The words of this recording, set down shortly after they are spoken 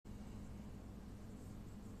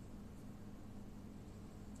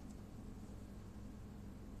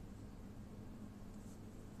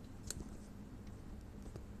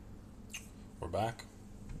back.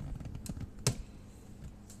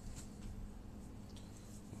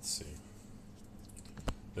 Let's see.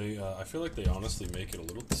 I feel like they honestly make it a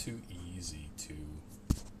little too easy to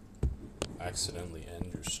accidentally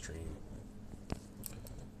end your stream.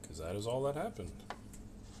 Because that is all that happened.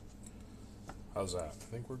 How's that? I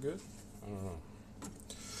think we're good? I don't know.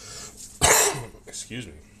 Excuse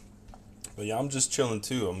me. But yeah, I'm just chilling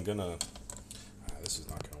too. I'm gonna... this is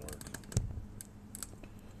not gonna work.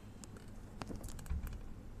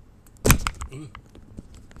 Ooh.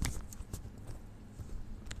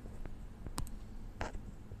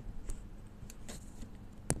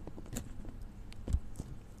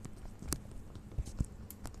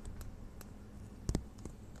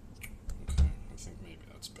 Okay, I think maybe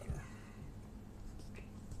that's better.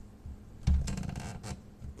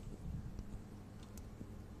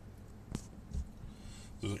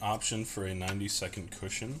 There's an option for a 90-second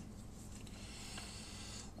cushion.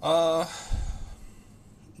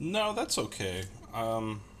 No, that's okay.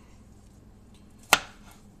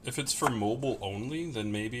 If it's for mobile only,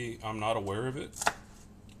 then maybe I'm not aware of it.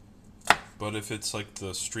 But if it's like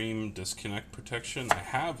the stream disconnect protection, I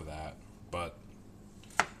have that, but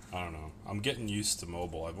I don't know. I'm getting used to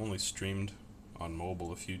mobile. I've only streamed on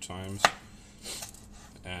mobile a few times,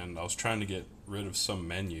 and I was trying to get rid of some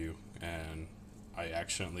menu, and I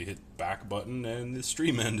accidentally hit back button, and the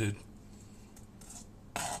stream ended.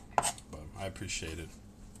 But I appreciate it.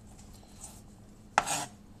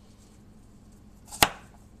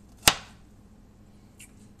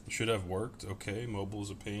 Should have worked. Okay,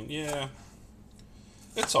 mobile's a pain. Yeah.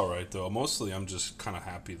 It's alright though. Mostly I'm just kind of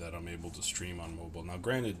happy that I'm able to stream on mobile. Now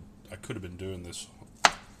granted, I could have been doing this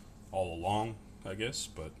all along, I guess,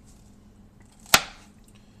 but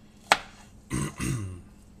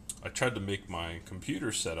I tried to make my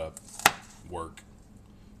computer setup work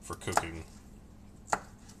for cooking.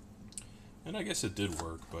 And I guess it did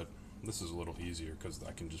work, but this is a little easier because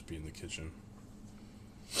I can just be in the kitchen.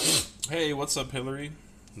 Hey, what's up, Hillary?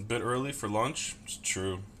 A bit early for lunch? It's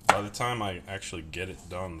true. By the time I actually get it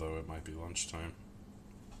done, though, it might be lunchtime.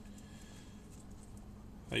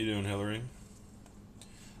 How you doing, Hillary?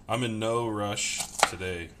 I'm in no rush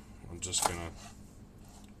today. I'm just gonna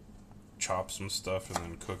chop some stuff and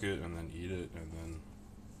then cook it and then eat it and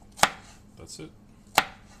then that's it.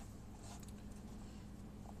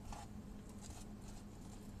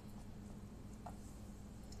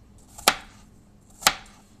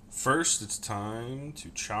 First, it's time to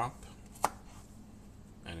chop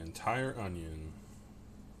an entire onion.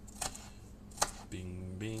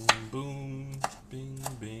 Bing, bing, boom. Bing,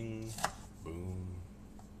 bing, boom.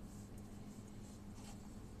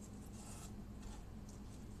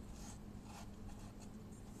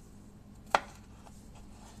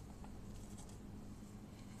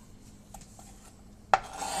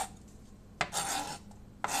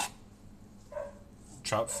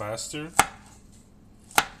 Chop faster?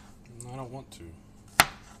 I don't want to.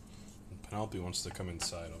 Penelope wants to come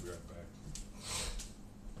inside. I'll be right back.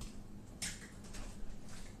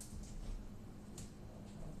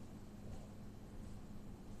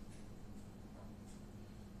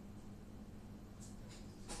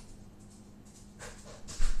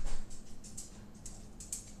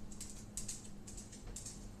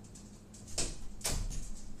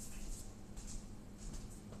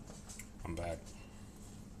 I'm back.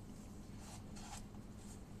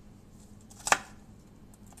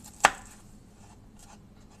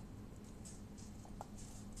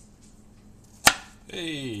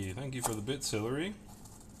 Hey, thank you for the bits, Hillary.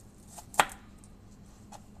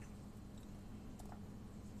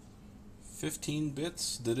 $15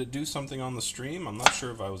 bits. Did it do something on the stream? I'm not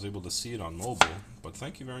sure if I was able to see it on mobile, but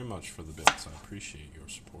thank you very much for the bits. I appreciate your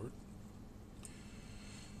support.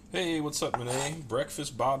 Hey, what's up, Monet?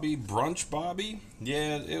 Breakfast Bobby? Brunch Bobby?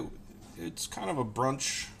 Yeah, it's kind of a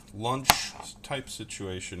brunch, lunch type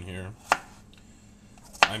situation here.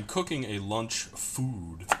 I'm cooking a lunch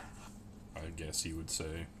food, I guess you would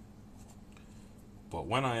say. But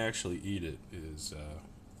when I actually eat it is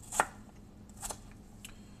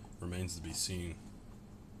remains to be seen.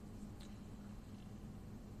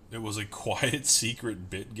 It was a quiet secret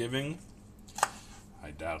bit giving?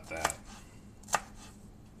 I doubt that.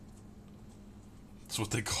 That's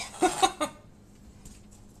what they call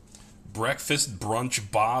Breakfast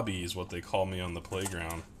Brunch Bobby is what they call me on the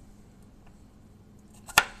playground.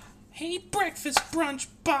 Hey, Breakfast Brunch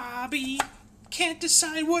Bobby! Can't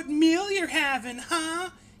decide what meal you're having,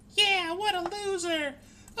 huh? Yeah, what a loser!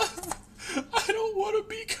 I don't want to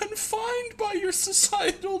be confined by your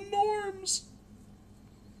societal norms.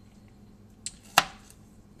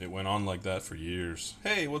 It went on like that for years.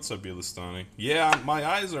 Hey, what's up, Yelistani? Yeah, my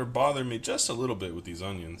eyes are bothering me just a little bit with these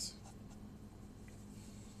onions.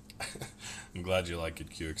 I'm glad you like it,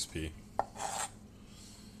 QXP.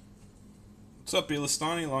 What's up,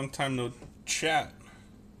 Yelistani? Long time no chat.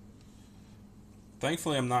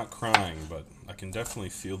 Thankfully, I'm not crying, but I can definitely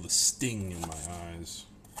feel the sting in my eyes.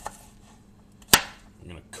 I'm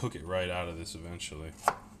gonna cook it right out of this eventually.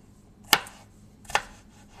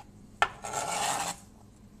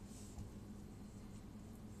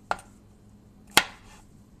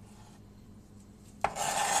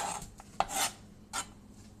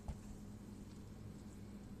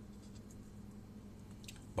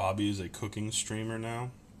 Bobby is a cooking streamer now.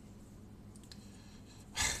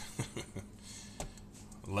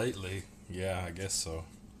 Lately, yeah, I guess so.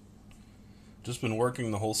 Just been working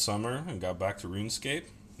the whole summer and got back to RuneScape.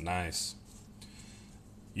 Nice.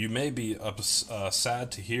 You may be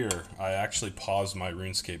sad to hear I actually paused my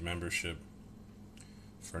RuneScape membership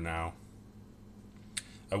for now.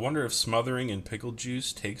 I wonder if smothering in pickle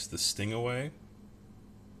juice takes the sting away.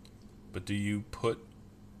 But do you put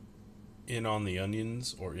in on the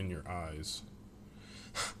onions or in your eyes?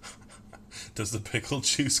 Does the pickle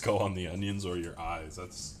juice go on the onions or your eyes?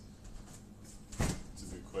 That's a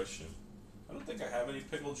good question. I don't think I have any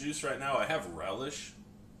pickle juice right now. I have relish.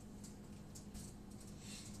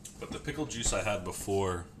 But the pickle juice I had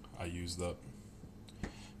before, I used up. A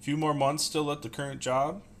few more months still at the current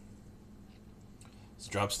job. Is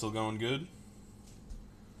the job still going good?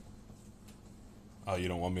 Oh, you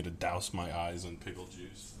don't want me to douse my eyes in pickle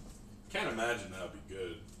juice? Can't imagine that'd be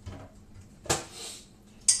good.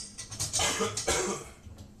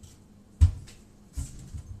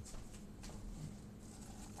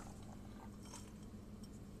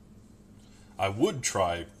 I would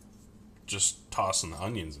try just tossing the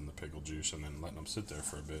onions in the pickle juice and then letting them sit there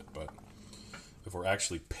for a bit, but if we're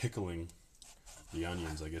actually pickling the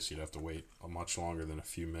onions, I guess you'd have to wait much longer than a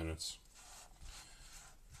few minutes.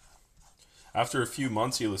 After a few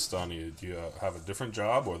months, Yelistani, do you have a different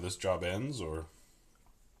job, or this job ends, or?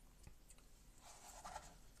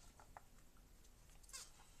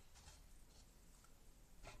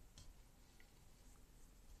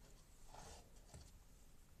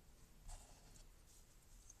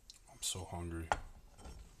 I'm so hungry.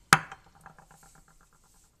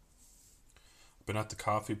 Been at the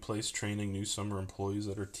coffee place training new summer employees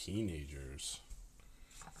that are teenagers.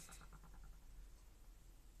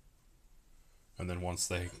 And then once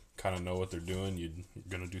they kind of know what they're doing, you're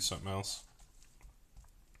going to do something else.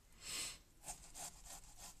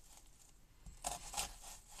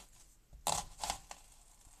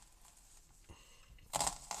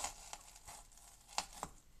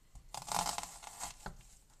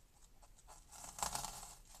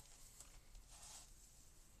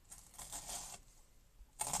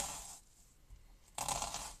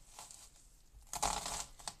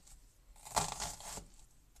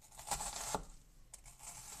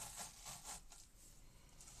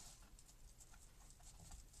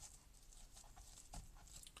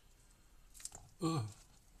 Ugh.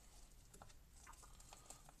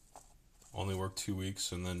 Only work 2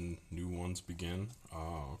 weeks and then new ones begin.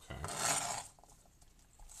 Oh, okay.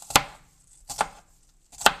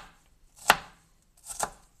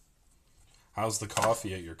 How's the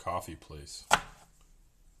coffee at your coffee place?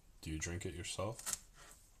 Do you drink it yourself?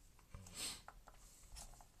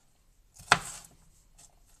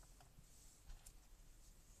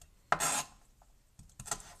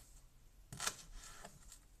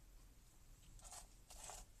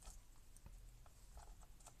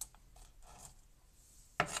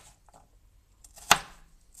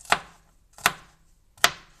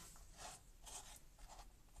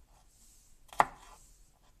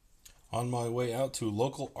 On my way out to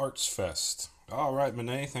local arts fest. All right,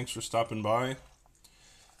 Monet, thanks for stopping by.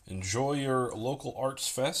 Enjoy your local arts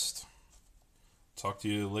fest. Talk to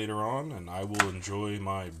you later on, and I will enjoy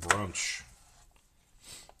my brunch,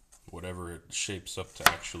 whatever it shapes up to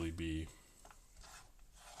actually be.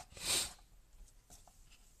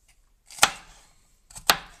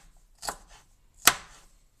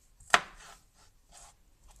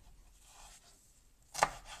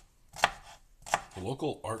 The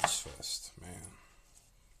local arts fest, man.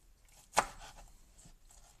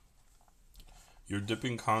 Your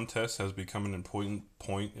dipping contest has become an important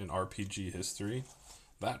point in RPG history.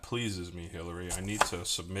 That pleases me, Hillary. I need to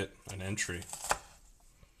submit an entry.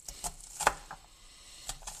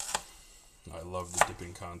 I love the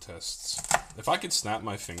dipping contests. If I could snap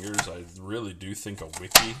my fingers, I really do think a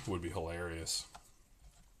wiki would be hilarious.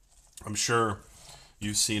 I'm sure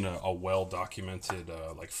you've seen a well-documented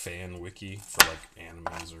like fan wiki for like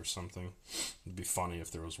animes or something. It'd be funny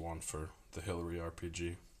if there was one for the Hillary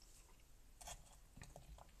RPG.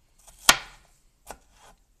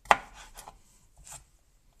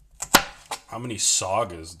 How many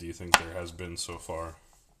sagas do you think there has been so far?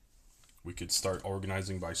 We could start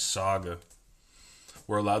organizing by saga.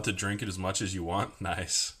 We're allowed to drink it as much as you want.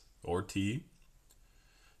 Nice. Or tea.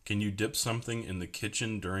 Can you dip something in the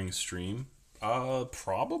kitchen during stream?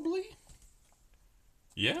 Probably.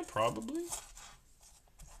 Yeah, probably.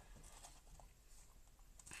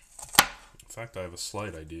 In fact, I have a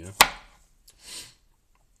slight idea.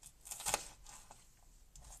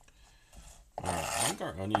 Alright, I think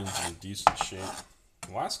our onion's in decent shape.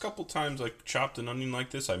 The last couple times I chopped an onion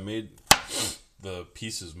like this, I made the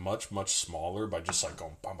pieces much, much smaller by just like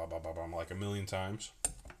going bum, bum, bum, bum, bum, like a million times.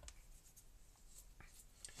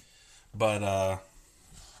 But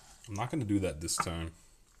I'm not going to do that this time.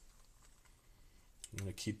 I'm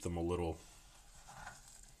going to keep them a little,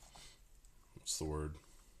 what's the word?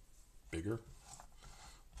 Bigger?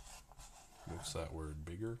 What's that word?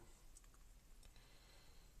 Bigger?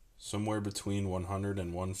 Somewhere between 100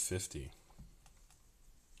 and 150.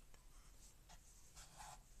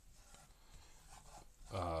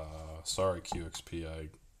 Sorry, QXP.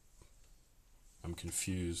 I'm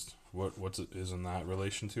confused. What's it is in that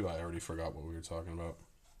relation to? I already forgot what we were talking about.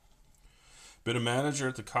 Been a manager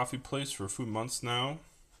at the coffee place for a few months now,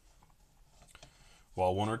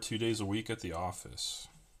 while 1 or 2 days a week at the office.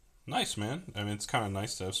 Nice, man. I mean, it's kind of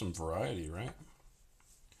nice to have some variety, right?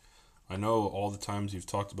 I know all the times you've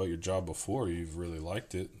talked about your job before, you've really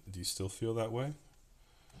liked it. Do you still feel that way?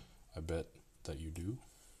 I bet that you do.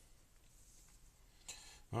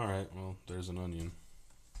 Alright, well, there's an onion.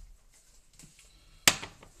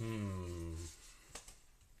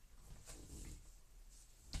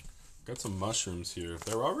 Got some mushrooms here.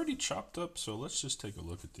 They're already chopped up, so let's just take a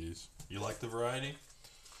look at these. You like the variety?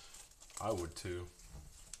 I would too.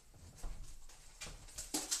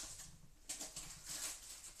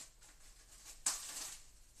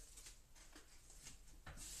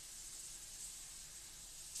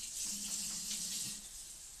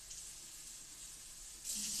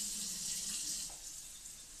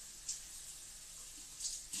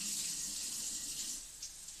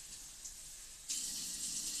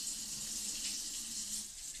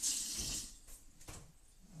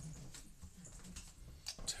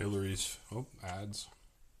 Hillary's ads.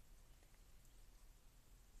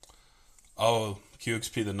 Oh,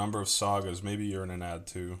 QXP, the number of sagas. Maybe you're in an ad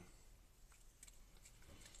too.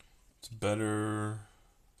 It's better.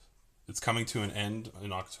 It's coming to an end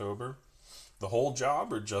in October. The whole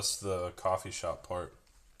job or just the coffee shop part?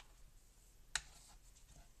 I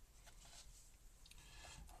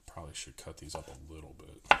probably should cut these up a little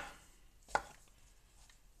bit.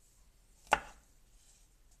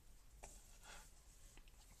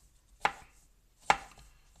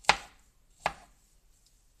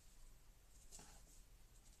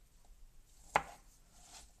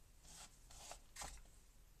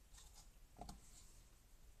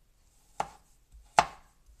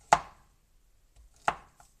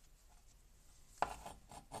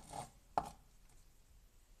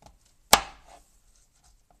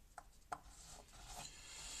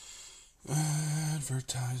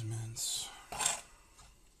 Advertisements.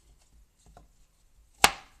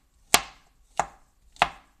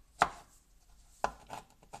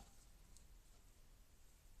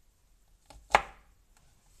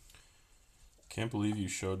 Can't believe you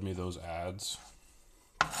showed me those ads.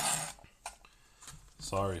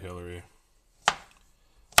 Sorry, Hillary.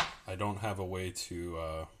 I don't have a way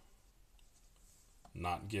to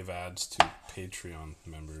not give ads to Patreon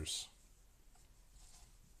members.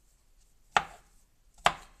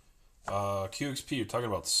 QXP, you're talking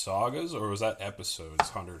about sagas, or was that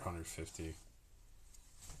episodes? 100, 150.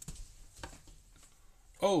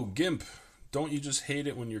 Oh, Gimp, don't you just hate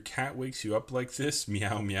it when your cat wakes you up like this?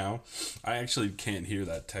 Meow, meow. I actually can't hear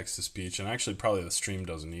that text-to-speech, and actually probably the stream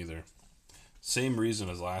doesn't either. Same reason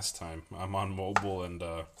as last time. I'm on mobile, and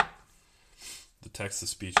the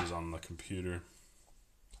text-to-speech is on the computer.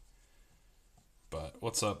 But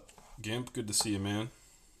what's up, Gimp? Good to see you, man.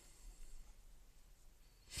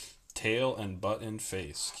 Tail and butt and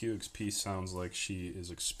face. QXP sounds like she is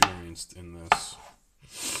experienced in this.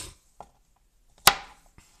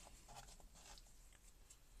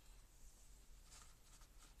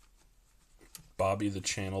 Bobby the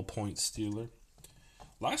channel point stealer.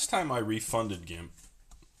 Last time I refunded Gimp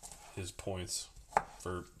his points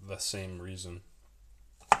for the same reason.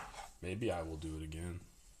 Maybe I will do it again.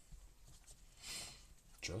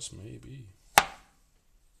 Just maybe.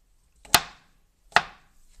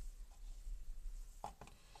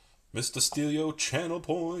 Mr. Stelio channel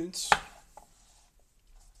points.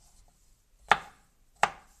 I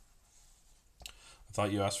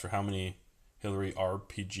thought you asked for how many Hillary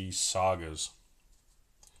RPG sagas.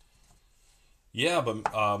 Yeah,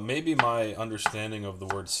 but maybe my understanding of the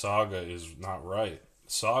word saga is not right.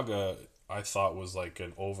 Saga, I thought, was like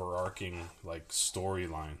an overarching like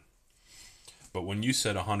storyline. But when you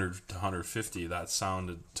said 100 to 150, that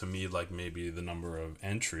sounded to me like maybe the number of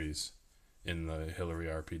entries in the Hillary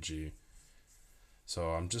RPG.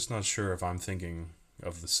 So I'm just not sure if I'm thinking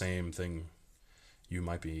of the same thing you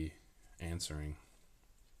might be answering.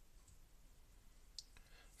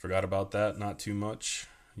 Forgot about that, not too much.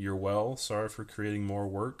 You're well. Sorry for creating more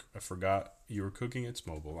work. I forgot you were cooking. It's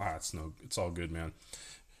mobile. It's all good, man.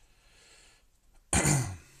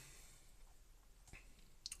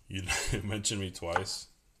 You mentioned me twice.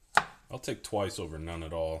 I'll take twice over none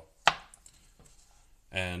at all.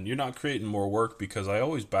 And you're not creating more work because I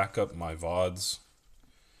always back up my VODs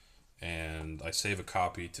and I save a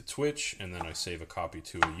copy to Twitch and then I save a copy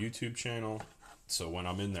to a YouTube channel. So when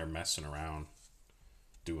I'm in there messing around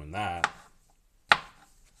doing that,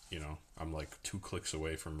 you know, I'm like 2 clicks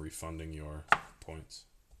away from refunding your points.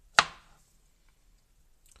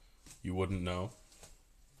 You wouldn't know.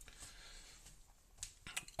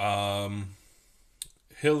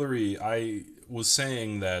 Hillary, I was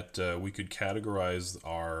saying that we could categorize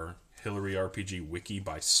our Hillary RPG wiki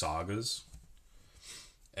by sagas.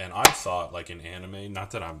 And I thought, like in anime,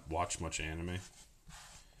 not that I watch much anime,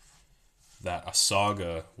 that a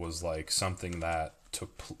saga was like something that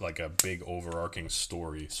took like a big overarching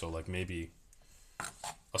story. So like maybe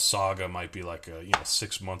a saga might be like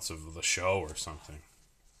 6 months of the show or something.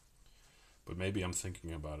 But maybe I'm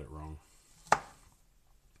thinking about it wrong.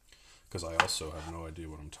 Because I also have no idea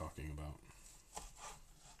what I'm talking about.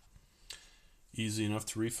 Easy enough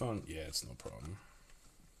to refund? Yeah, it's no problem.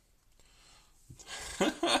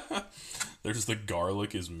 There's the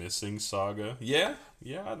garlic is missing saga. Yeah,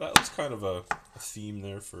 that was kind of a theme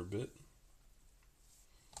there for a bit.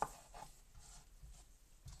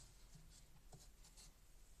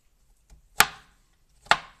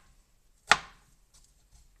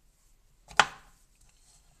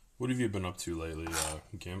 What have you been up to lately,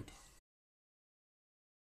 Gimp?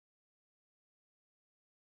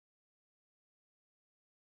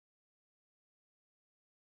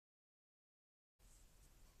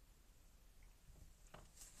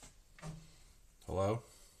 Hello?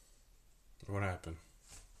 What happened?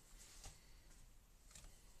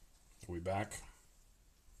 Are we back?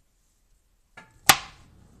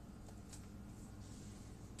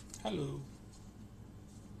 Hello.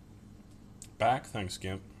 Back? Thanks,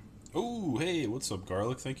 Gimp. Oh, hey, what's up,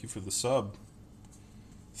 Garlic? Thank you for the sub.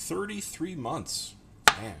 33 months.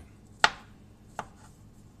 Man.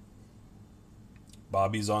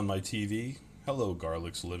 Bobby's on my TV. Hello,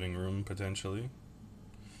 Garlic's living room, potentially.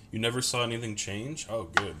 You never saw anything change? Oh,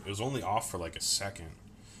 good. It was only off for like a second.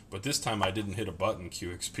 But this time I didn't hit a button,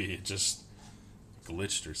 QXP. It just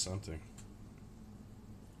glitched or something.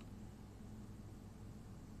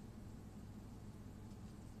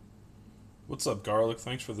 What's up, Garlic?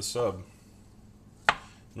 Thanks for the sub.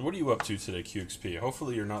 And what are you up to today, QXP?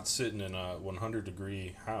 Hopefully you're not sitting in a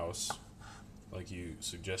 100-degree house like you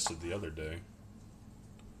suggested the other day.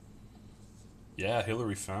 Yeah,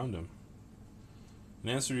 Hillary found him. In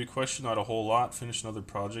answer to your question, not a whole lot. Finish another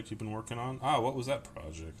project you've been working on. Ah, what was that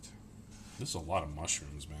project? This is a lot of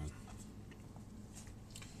mushrooms, man.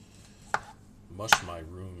 Mush my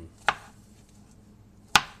room.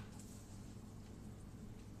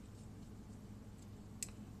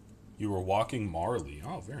 You were walking Marley.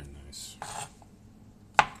 Oh, very nice.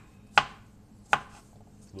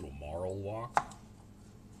 Little Marl walk.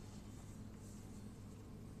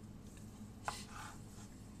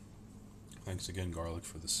 Thanks again, Garlic,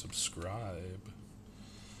 for the subscribe.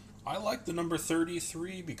 I like the number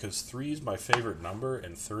 33 because 3 is my favorite number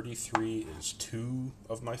and 33 is 2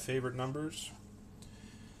 of my favorite numbers.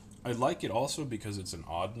 I like it also because it's an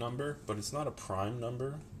odd number, but it's not a prime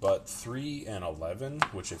number. But 3 and 11,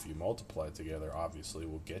 which if you multiply together, obviously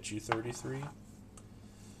will get you 33.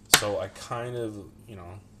 So I kind of,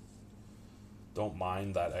 don't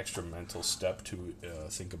mind that extra mental step to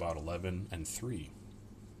think about 11 and 3.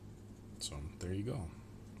 So there you go.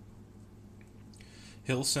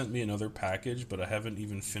 Hill sent me another package, but I haven't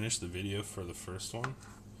even finished the video for the first one.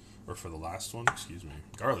 Or for the last one, excuse me.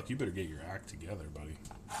 Garlic, you better get your act together, buddy.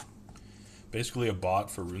 Basically a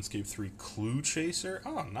bot for RuneScape 3 Clue Chaser.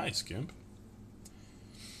 Oh, nice, Gimp.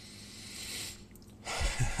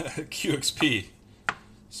 QXP.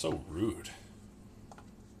 So rude.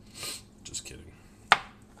 Just kidding.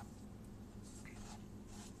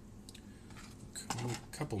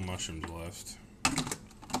 couple mushrooms left.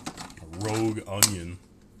 A rogue onion.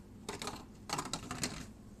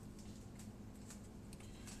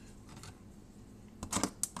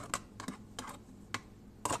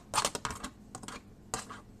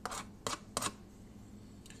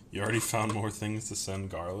 You already found more things to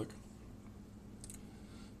send Garlic?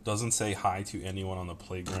 Doesn't say hi to anyone on the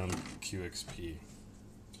playground QXP.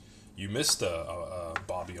 You missed a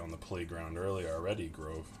Bobby on the playground earlier already,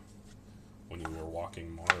 Grove, when you were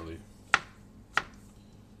walking Marley.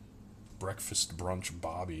 Breakfast brunch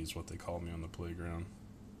Bobby is what they call me on the playground.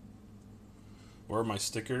 Where are my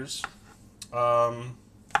stickers? I'm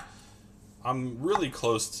really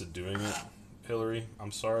close to doing it, Hillary.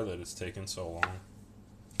 I'm sorry that it's taken so long.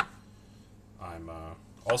 I'm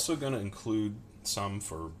also going to include some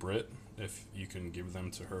for Britt, if you can give them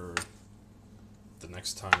to her the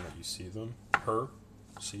next time that you see them.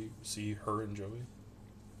 See her and Joey.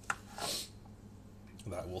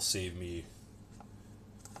 That will save me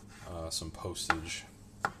some postage.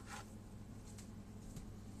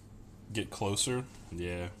 Get closer?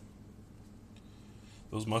 Yeah.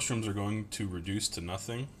 Those mushrooms are going to reduce to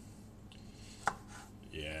nothing?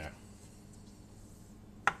 Yeah.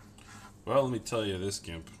 Well, let me tell you this,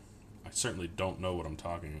 Gimp. I certainly don't know what I'm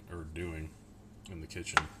talking or doing in the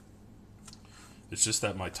kitchen. It's just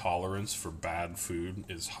that my tolerance for bad food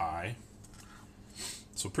is high.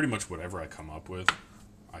 So pretty much whatever I come up with,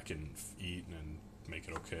 I can eat and make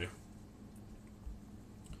it okay.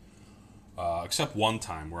 Except one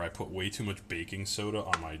time where I put way too much baking soda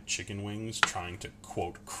on my chicken wings trying to,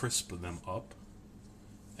 quote, crisp them up.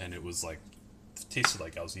 And it was like, it tasted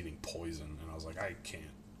like I was eating poison. And I was like, I can't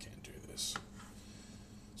do this.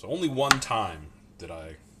 So only one time did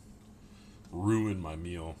I ruin my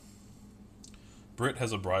meal. Britt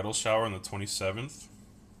has a bridal shower on the 27th.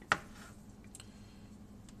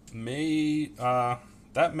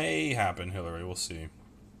 That may happen, Hillary. We'll see.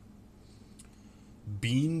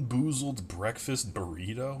 Bean boozled breakfast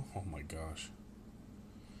burrito? Oh my gosh.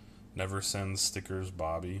 Never sends stickers,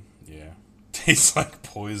 Bobby. Yeah. Tastes like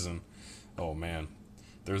poison. Oh man.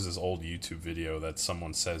 There's this old YouTube video that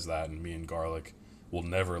someone says that, and me and Garlic will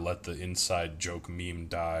never let the inside joke meme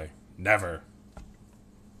die. Never.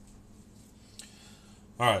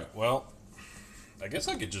 Alright, well, I guess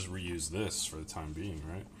I could just reuse this for the time being,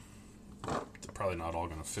 right? They're probably not all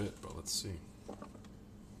gonna fit, but let's see.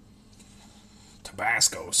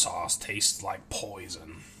 Tabasco sauce tastes like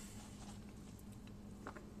poison.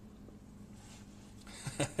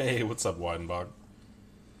 Hey, what's up, Weidenbach?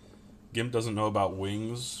 Gimp doesn't know about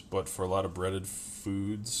wings, but for a lot of breaded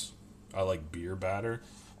foods, I like beer batter.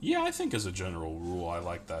 Yeah, I think as a general rule, I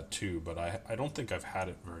like that too, but I don't think I've had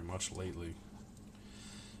it very much lately.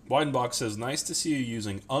 Weidenbach says, nice to see you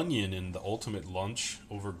using onion in the ultimate lunch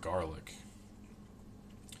over garlic.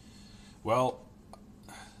 Well,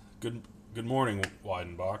 good morning,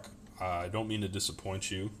 Weidenbach. I don't mean to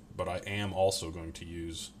disappoint you, but I am also going to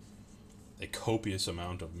use a copious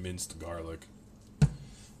amount of minced garlic.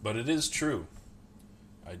 But it is true.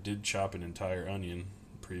 I did chop an entire onion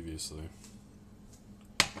previously.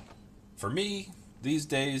 For me, these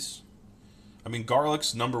days, I mean,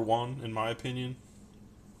 garlic's number one in my opinion.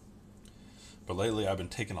 But lately I've been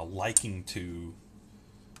taking a liking to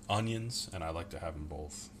onions, and I like to have them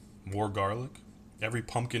both. More garlic. Every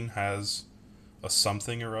pumpkin has a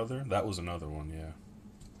something or other. That was another one, yeah.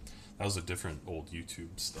 That was a different old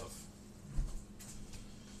YouTube stuff.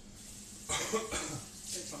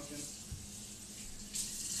 Hey, pumpkin.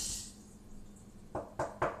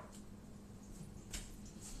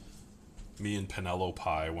 Me and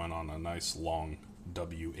Penelope went on a nice long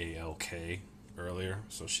WALK earlier,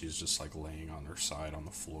 so she's just like laying on her side on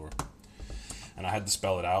the floor. And I had to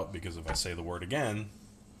spell it out because if I say the word again,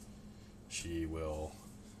 she will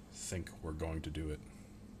think we're going to do it.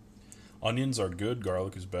 Onions are good,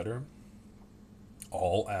 garlic is better.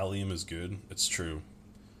 All allium is good. It's true.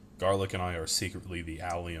 Garlic and I are secretly the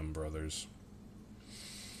allium brothers.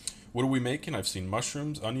 What are we making? I've seen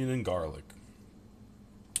mushrooms, onion, and garlic.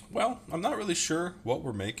 Well, I'm not really sure what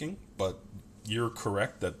we're making, but you're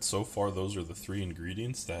correct that so far those are the three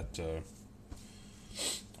ingredients that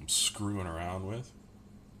I'm screwing around with.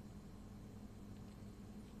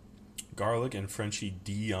 Garlic and Frenchie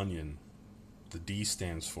d'onion. The D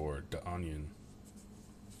stands for d'onion.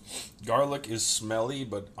 Garlic is smelly,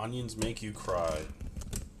 but onions make you cry.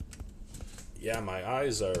 Yeah, my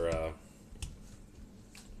eyes are...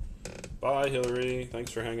 Bye, Hillary.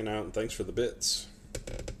 Thanks for hanging out, and thanks for the bits.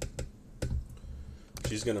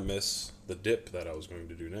 She's going to miss the dip that I was going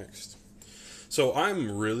to do next. So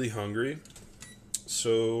I'm really hungry,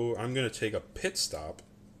 so I'm going to take a pit stop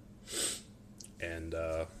And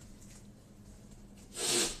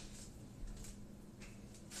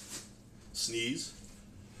sneeze.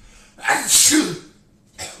 I'm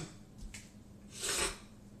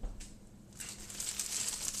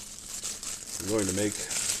going to make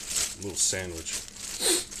a little sandwich.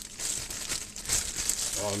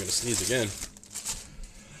 Oh, I'm going to sneeze again.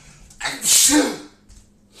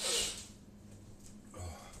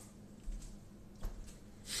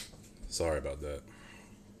 Sorry about that.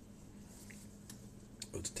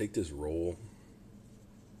 Let's take this roll.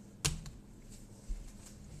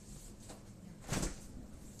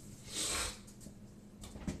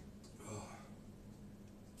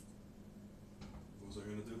 What was I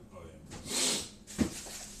going to do? Oh,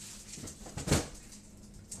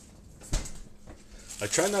 yeah. I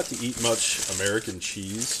try not to eat much American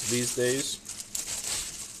cheese these days.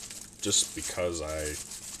 Just because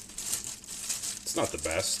it's not the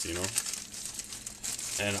best, you know?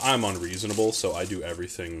 And I'm unreasonable, so I do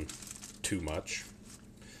everything too much.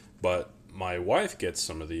 But my wife gets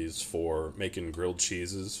some of these for making grilled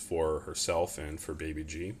cheeses for herself and for baby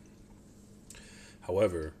G.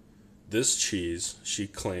 However, this cheese, she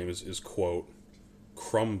claims, is, quote,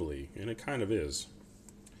 crumbly, and it kind of is.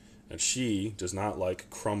 And she does not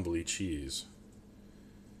like crumbly cheese.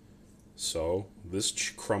 So, this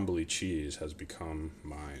crumbly cheese has become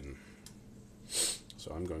mine.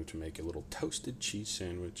 So I'm going to make a little toasted cheese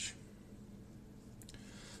sandwich.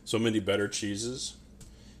 So many better cheeses.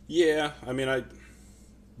 Yeah, I mean, I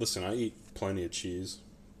eat plenty of cheese.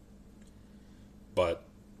 But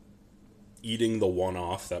eating the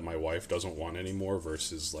one-off that my wife doesn't want anymore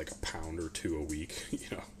versus like a pound or two a week,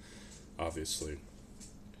 obviously,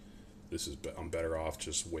 I'm better off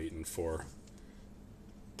just waiting for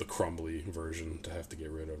the crumbly version to have to get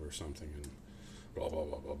rid of or something, and blah blah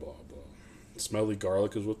blah blah blah blah. Smelly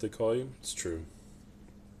garlic is what they call you. It's true.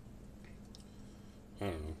 I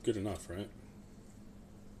don't know. Good enough, right?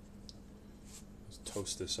 Let's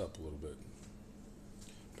toast this up a little bit.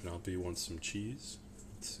 Penelope wants some cheese.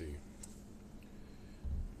 Let's see.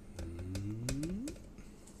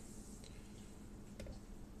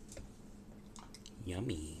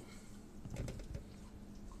 Yummy.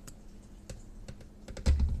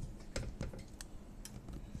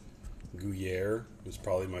 Gruyere is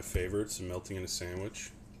probably my favorite. It's melting in a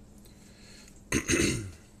sandwich.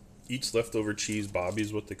 Eats leftover cheese Bobby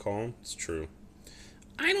is what they call them. It's true.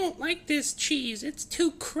 I don't like this cheese. It's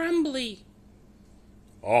too crumbly.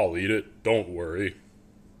 I'll eat it. Don't worry.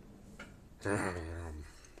 Oh,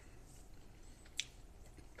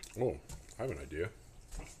 I have an idea.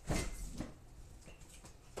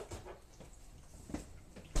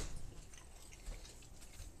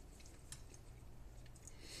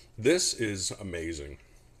 This is amazing.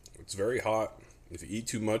 It's very hot. If you eat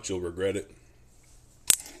too much, you'll regret it.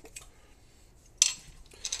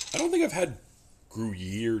 I don't think I've had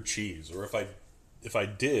Gruyere cheese, or if I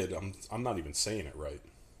did, I'm not even saying it right.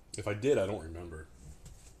 If I did, I don't remember.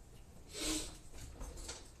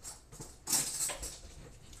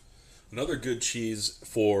 Another good cheese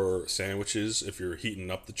for sandwiches, if you're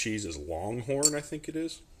heating up the cheese, is Longhorn, I think it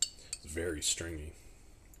is. It's very stringy.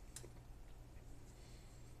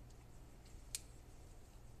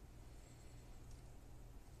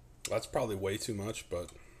 That's probably way too much,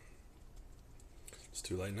 but it's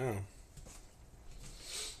too late now.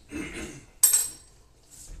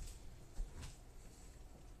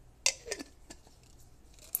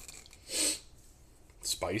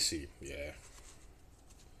 Spicy, yeah.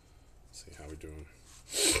 Let's see how we're doing.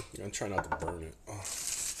 I'm gonna try not to burn it. Oh.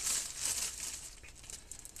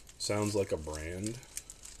 Sounds like a brand.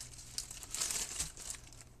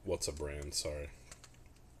 What's a brand? Sorry.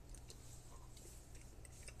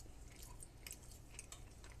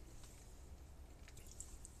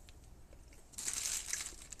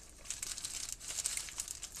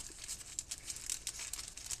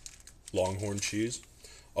 Longhorn cheese.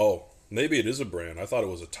 Oh, maybe it is a brand. I thought it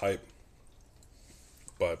was a type.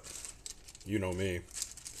 But you know me.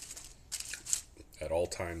 At all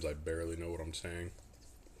times, I barely know what I'm saying.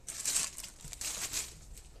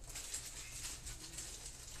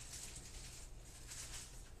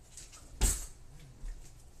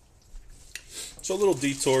 So a little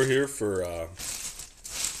detour here for...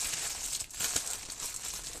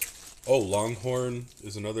 Oh, Longhorn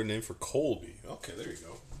is another name for Colby. Okay, there you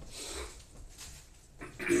go.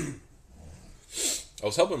 I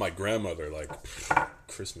was helping my grandmother, like,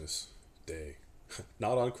 Christmas Day.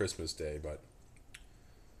 Not on Christmas Day, but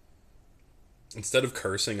instead of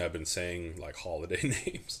cursing, I've been saying, like, holiday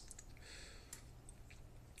names.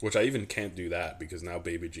 Which I even can't do that, because now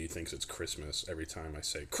Baby G thinks it's Christmas every time I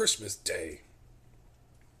say Christmas Day.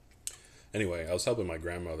 Anyway, I was helping my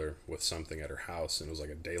grandmother with something at her house, and it was like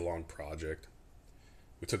a day-long project.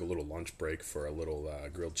 We took a little lunch break for a little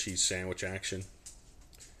grilled cheese sandwich action,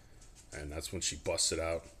 and that's when she busted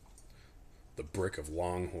out the brick of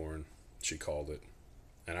Longhorn, she called it.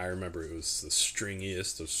 And I remember it was the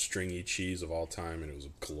stringiest of stringy cheese of all time, and it was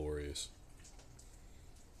glorious.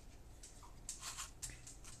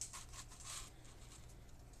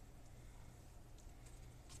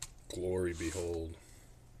 Glory behold.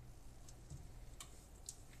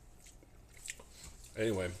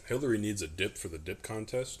 Anyway, Hillary needs a dip for the dip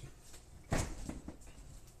contest.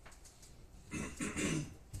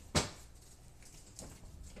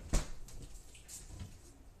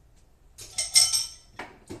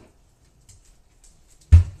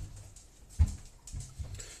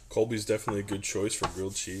 Colby's definitely a good choice for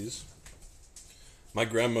grilled cheese. My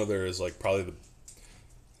grandmother is like probably the...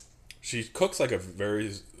 She cooks like a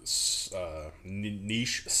very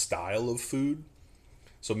niche style of food.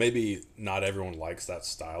 So maybe not everyone likes that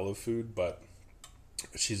style of food, but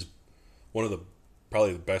she's one of the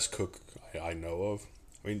probably the best cook I know of.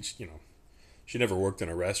 I mean, she never worked in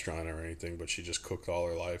a restaurant or anything, but she just cooked all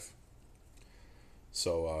her life.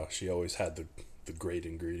 So she always had the great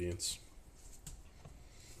ingredients.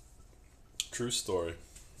 True story.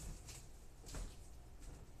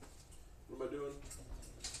 What am I doing?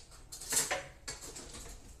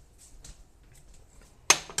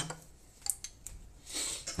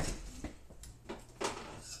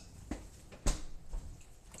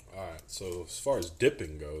 Alright, so as far as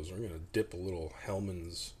dipping goes, we're going to dip a little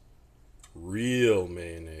Hellmann's real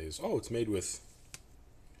mayonnaise. Oh, it's made with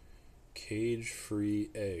cage-free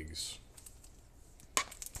eggs.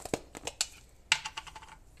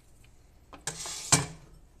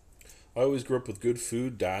 I always grew up with good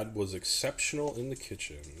food. Dad was exceptional in the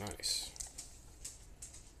kitchen. Nice.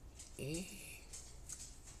 It's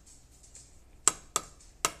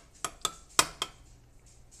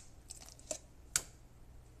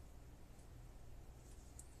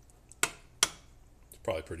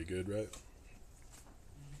probably pretty good, right?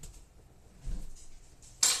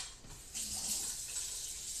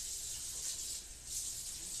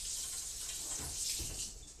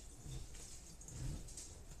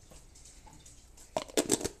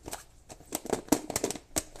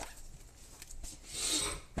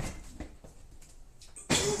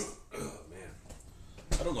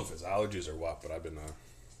 I don't know if it's allergies or what, but I've been a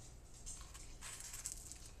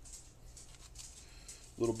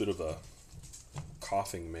little bit of a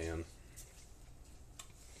coughing man.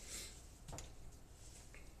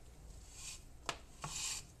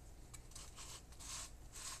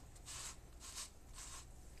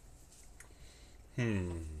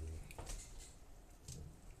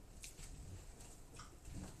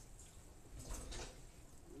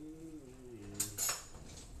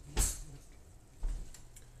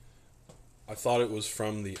 I thought it was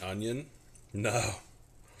from the onion. No.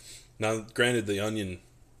 Now, granted, the onion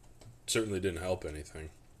certainly didn't help anything.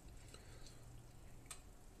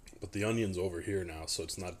 But the onion's over here now, so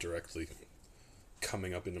it's not directly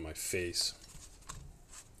coming up into my face.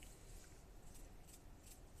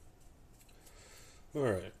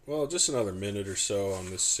 Alright, well, just another minute or so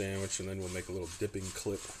on this sandwich, and then we'll make a little dipping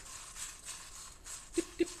clip. Dip,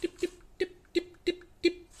 dip, dip, dip, dip, dip, dip, dip,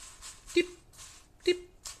 dip, dip, dip, dip,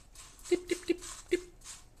 dip, dip,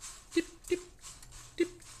 dip, dip, dip,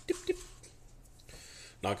 dip, dip.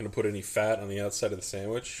 Not going to put any fat on the outside of the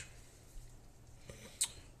sandwich.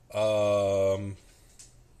 No,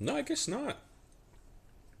 I guess not.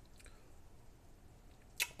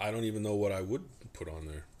 I don't even know what I would put on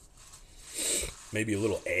there. Maybe a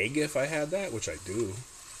little egg if I had that, which I do.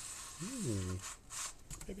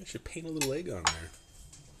 Maybe I should paint a little egg on there.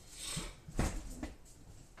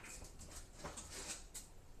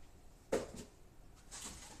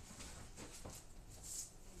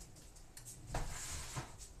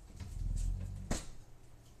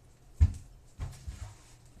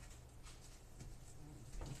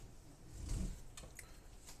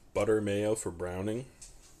 Butter mayo for browning.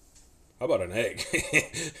 How about an egg?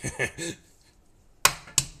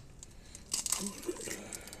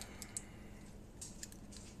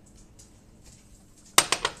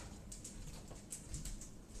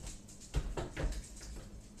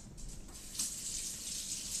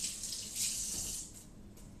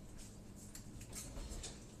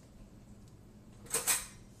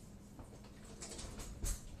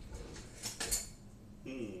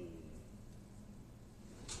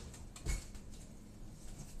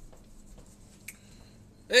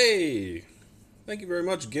 Hey! Thank you very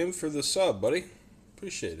much, Gim, for the sub, buddy.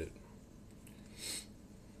 Appreciate it.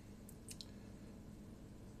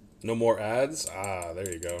 No more ads? Ah, there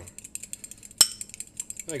you go.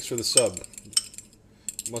 Thanks for the sub.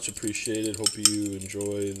 Much appreciated. Hope you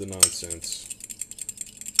enjoy the nonsense.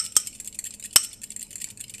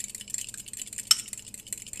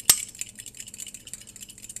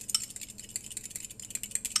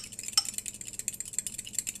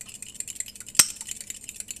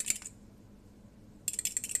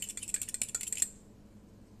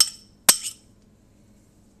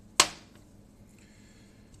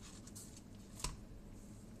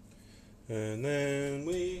 And then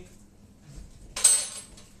we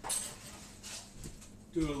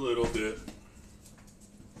do a little bit.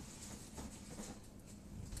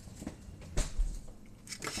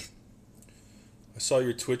 I saw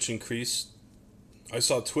your Twitch increase. I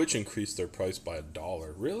saw Twitch increase their price by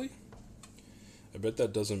 $1. Really? I bet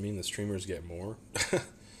that doesn't mean the streamers get more.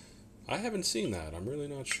 I haven't seen that. I'm really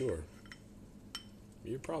not sure.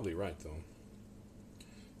 You're probably right, though.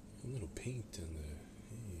 A little paint in the...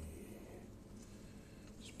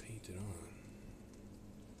 Just paint it on.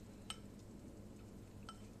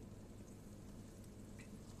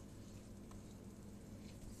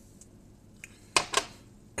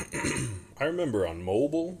 I remember on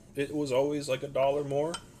mobile, it was always like $1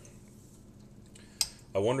 more.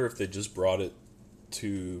 I wonder if they just brought it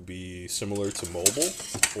to be similar to mobile,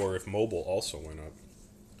 or if mobile also went up.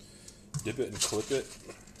 Dip it and clip it.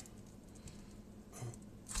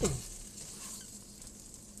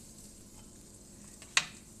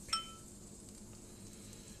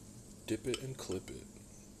 Dip it and clip it.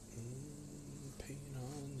 Paint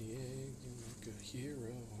on the egg like a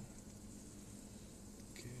hero.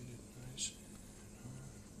 Get it nice and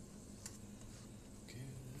hard. Get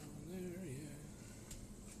it on there, yeah.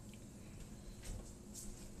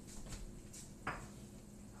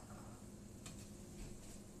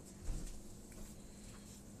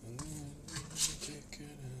 And then take it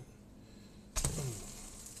and...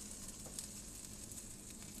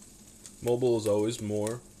 Mobile is always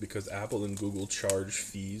more because Apple and Google charge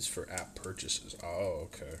fees for app purchases. Oh,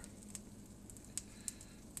 okay.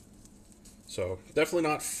 So, definitely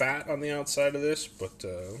not fat on the outside of this, but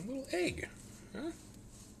a little egg. Huh?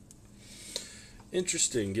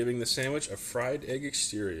 Interesting, giving the sandwich a fried egg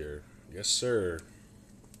exterior. Yes, sir.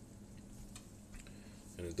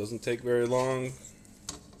 And it doesn't take very long,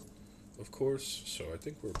 of course, so I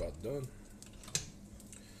think we're about done.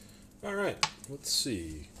 Alright, let's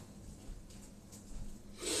see.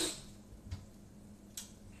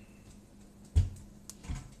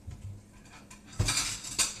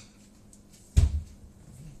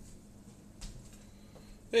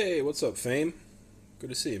 Hey, what's up, Fame? Good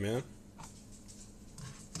to see you, man.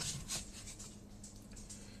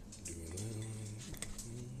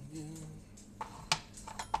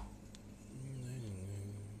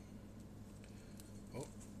 Oh.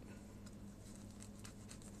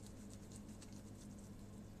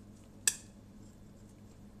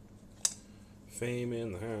 Fame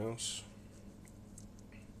in the house.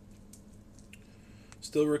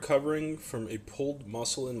 Still recovering from a pulled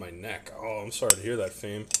muscle in my neck. Oh, I'm sorry to hear that,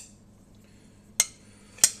 Fame.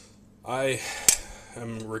 I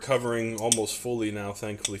am recovering almost fully now,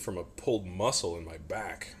 thankfully, from a pulled muscle in my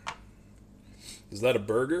back. Is that a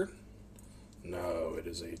burger? No, it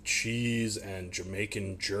is a cheese and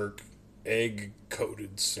Jamaican jerk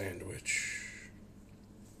egg-coated sandwich.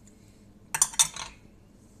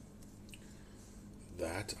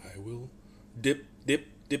 That I will dip, dip,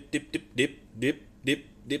 dip, dip, dip, dip, dip, dip,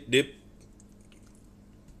 dip, dip.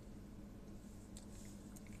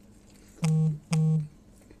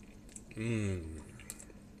 Mmm.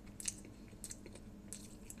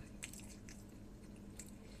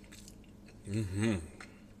 Mm-hmm.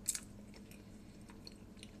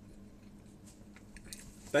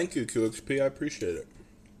 Thank you, QXP. I appreciate it.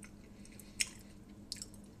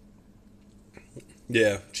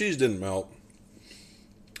 Yeah, cheese didn't melt.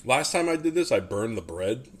 Last time I did this, I burned the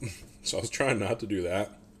bread. So I was trying not to do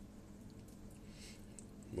that.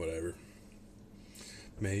 Whatever.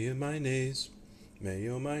 Mayo mayonnaise.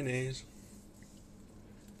 Mayo mayonnaise.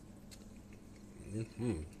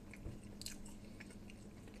 Mm-hmm.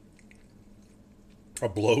 A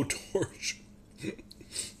blowtorch.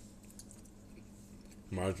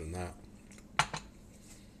 Imagine that.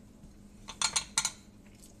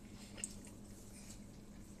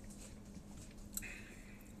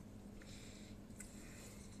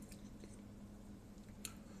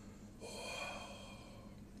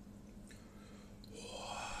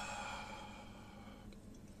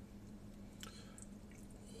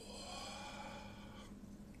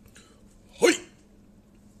 Hoi!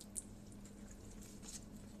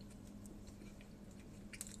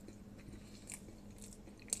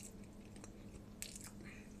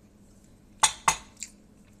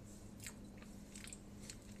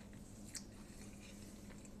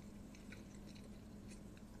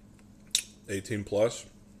 18 plus?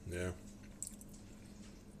 Yeah.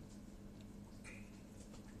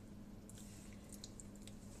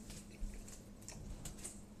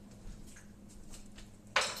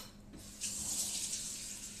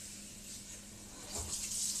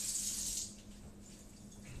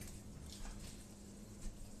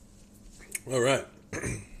 All right.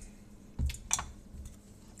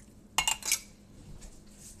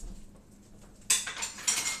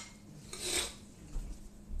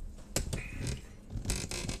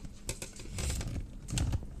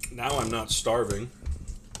 Now I'm not starving,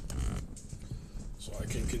 so I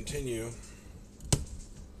can continue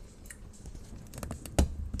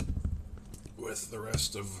with the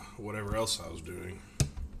rest of whatever else I was doing.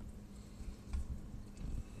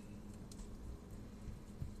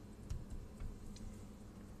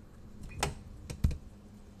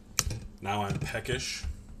 Now I'm peckish.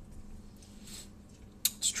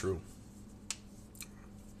 It's true.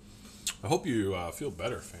 I hope you feel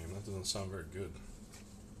better, Fame. That doesn't sound very good.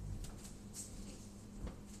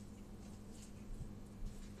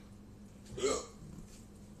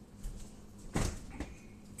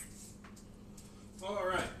 All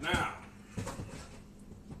right, now.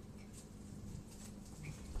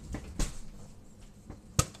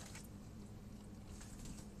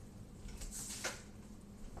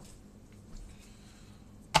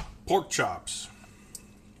 Pork chops.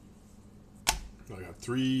 I got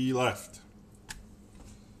 3 left.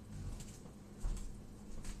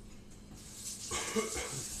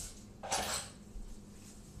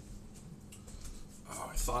 Oh,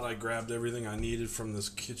 I thought I grabbed everything I needed from this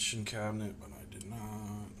kitchen cabinet, but I did not.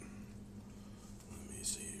 Let me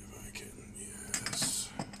see if I can. Yes.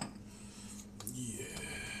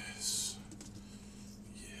 Yes.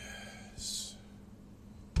 Yes.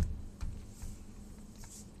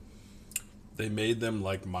 They made them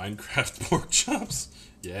like Minecraft pork chops?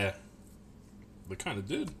 Yeah. They kind of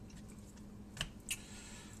did.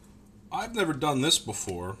 I've never done this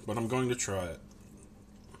before, but I'm going to try it.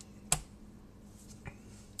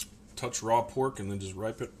 Touch raw pork and then just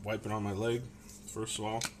wipe it on my leg. First of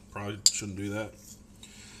all, probably shouldn't do that.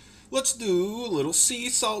 Let's do a little sea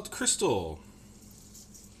salt crystal.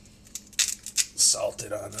 Salt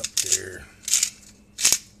it on up there.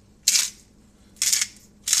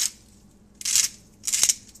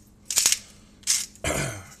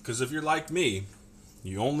 Because if you're like me,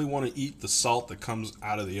 you only want to eat the salt that comes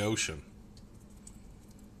out of the ocean.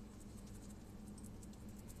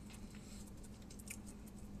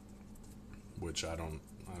 Which I don't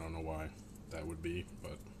know why that would be,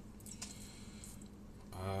 but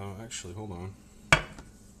actually, hold on.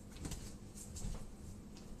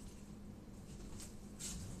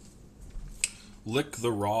 Lick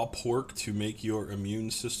the raw pork to make your immune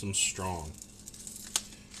system strong.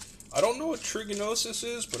 I don't know what trichinosis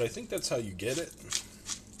is, but I think that's how you get it.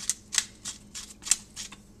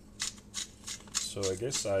 So I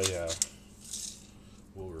guess I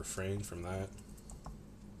will refrain from that.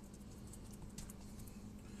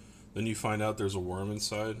 Then you find out there's a worm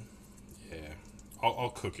inside. Yeah, I'll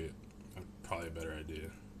cook it. Probably a better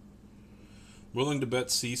idea. Willing to bet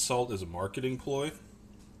sea salt is a marketing ploy?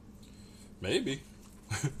 Maybe.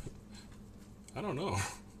 I don't know.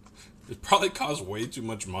 It probably costs way too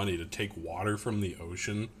much money to take water from the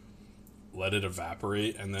ocean, let it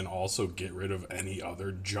evaporate, and then also get rid of any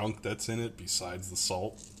other junk that's in it besides the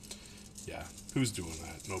salt. Yeah, who's doing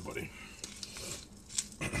that? Nobody.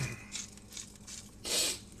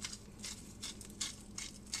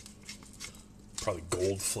 Probably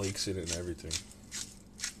gold flakes in it and everything.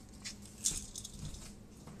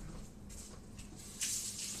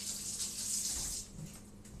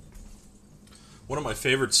 One of my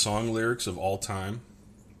favorite song lyrics of all time.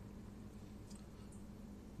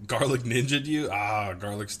 Garlic ninja'd you? Ah,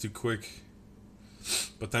 garlic's too quick.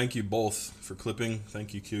 But thank you both for clipping.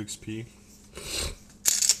 Thank you, QXP.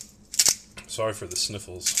 Sorry for the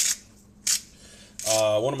sniffles.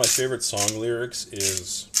 One of my favorite song lyrics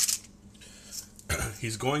is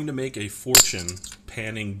he's going to make a fortune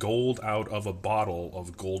panning gold out of a bottle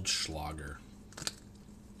of Goldschlager.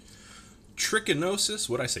 Trichinosis,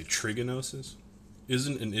 what'd I say, trigonosis?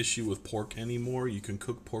 Isn't an issue with pork anymore. You can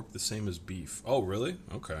cook pork the same as beef. Oh, really?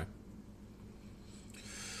 Okay.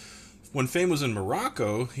 When Fame was in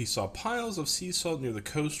Morocco, he saw piles of sea salt near the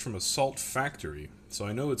coast from a salt factory. So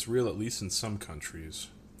I know it's real, at least in some countries.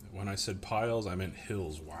 When I said piles, I meant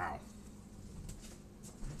hills. Wow.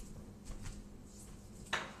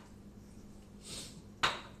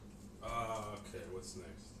 Okay, what's next?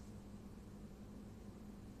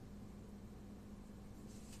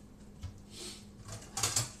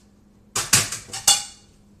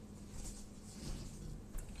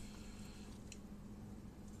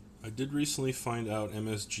 did recently find out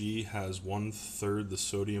MSG has 1/3 the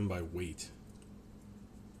sodium by weight.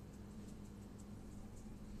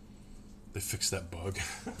 They fixed that bug.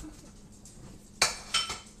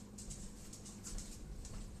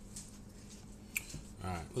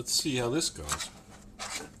 Alright, let's see how this goes.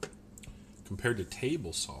 Compared to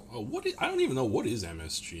table salt. Oh, I don't even know what is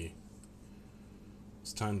MSG.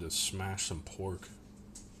 It's time to smash some pork.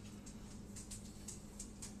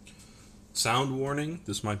 Sound warning,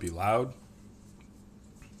 this might be loud.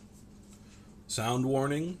 Sound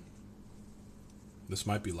warning, this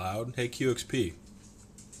might be loud. Hey QXP.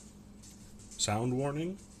 Sound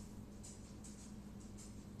warning.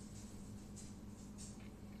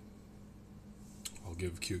 I'll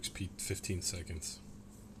give QXP 15 seconds.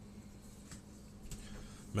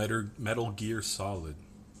 Metal Gear Solid.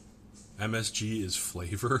 MSG is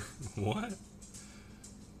flavor? What?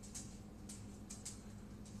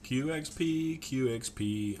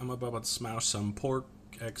 QXP. I'm about to smash some pork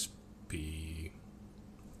XP.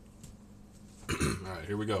 Alright,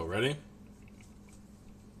 here we go. Ready?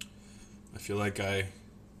 I feel like I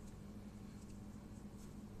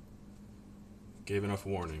gave enough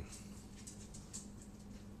warning.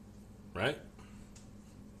 Right?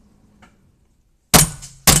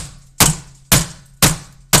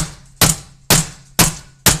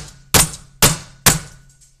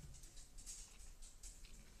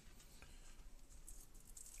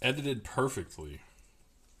 Edited perfectly.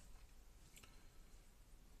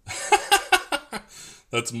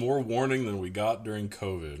 That's more warning than we got during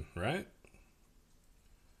COVID, right?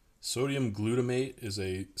 Sodium glutamate is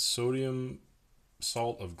a sodium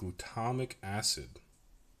salt of glutamic acid.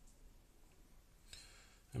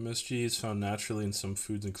 MSG is found naturally in some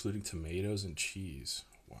foods, including tomatoes and cheese.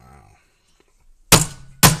 Wow.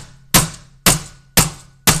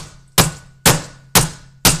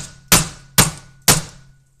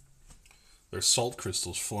 There's salt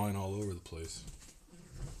crystals flying all over the place.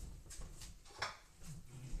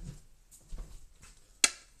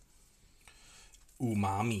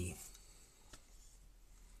 Umami.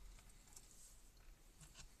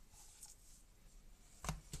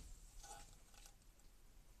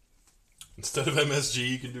 Instead of MSG,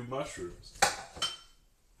 you can do mushrooms.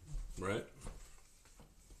 Right?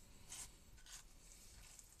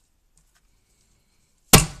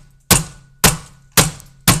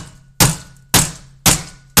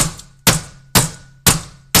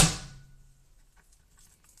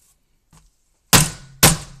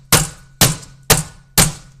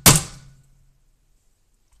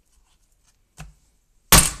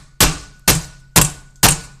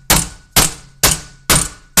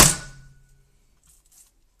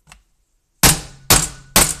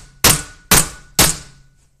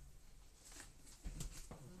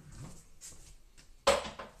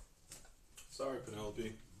 Sorry,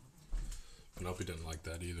 Penelope. Penelope didn't like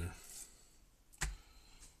that either.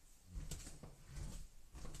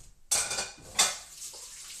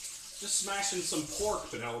 Just smashing some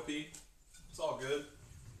pork, Penelope. It's all good.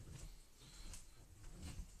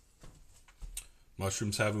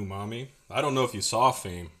 Mushrooms have umami. I don't know if you saw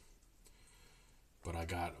Fame, but I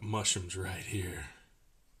got mushrooms right here.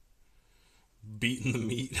 Beating the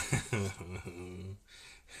meat.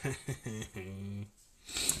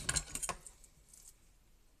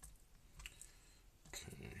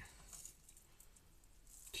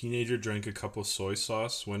 Teenager drank a cup of soy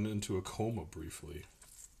sauce, went into a coma briefly.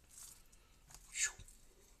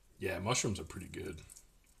 Yeah, mushrooms are pretty good.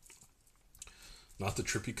 Not the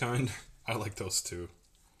trippy kind. I like those too.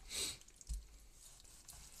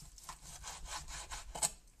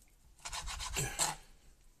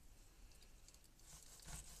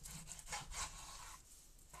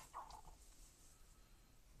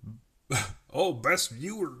 Oh, best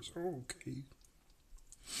viewers. Okay.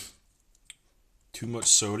 Too much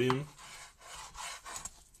sodium?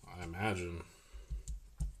 I imagine.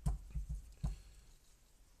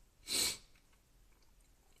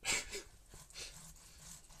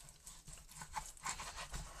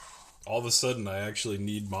 All of a sudden, I actually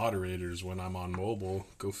need moderators when I'm on mobile.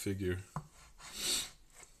 Go figure.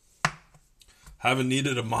 Haven't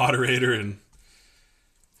needed a moderator in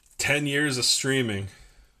 10 years of streaming.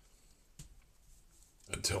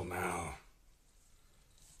 Until now.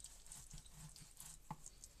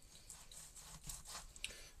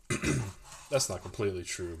 That's not completely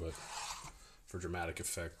true, but for dramatic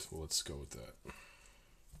effect, well, let's go with that. I'm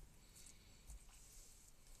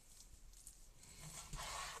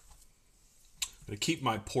going to keep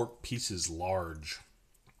my pork pieces large.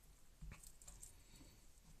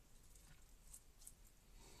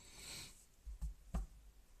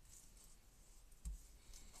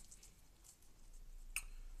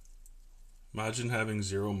 Imagine having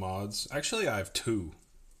 0 mods. Actually, I have 2.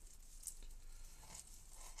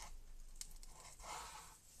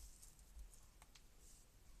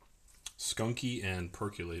 Skunky and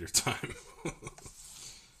Percolator Time.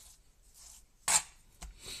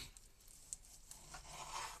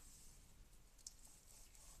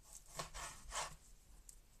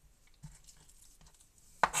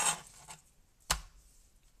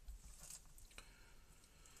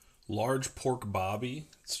 Large Pork Bobby.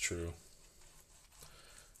 It's true.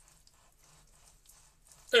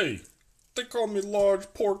 Hey, they call me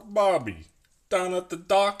Large Pork Bobby. Down at the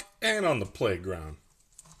dock and on the playground.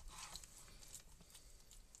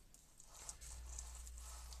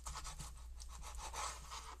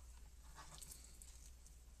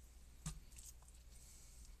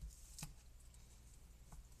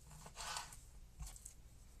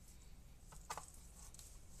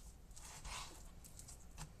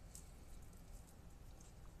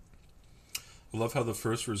 I love how the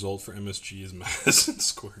first result for MSG is Madison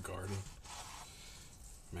Square Garden.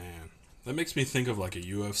 Man, that makes me think of like a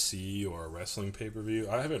UFC or a wrestling pay-per-view.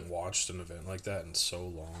 I haven't watched an event like that in so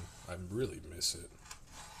long. I really miss it.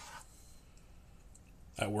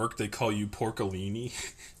 At work, they call you Porcellini.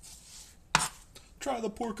 Try the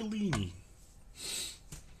Porcellini.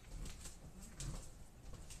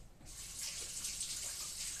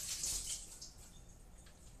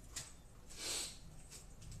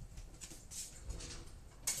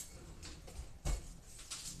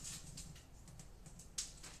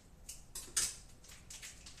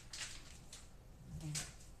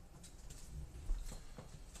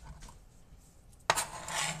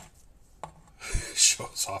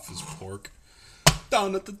 Shows off his pork.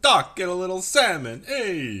 Down at the dock, get a little salmon.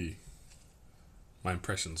 Hey! My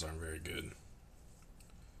impressions aren't very good.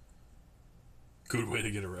 Good way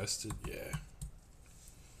to get arrested? Yeah.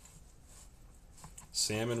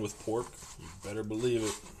 Salmon with pork? You better believe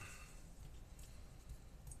it.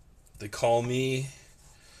 They call me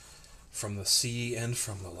from the sea and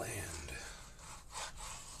from the land.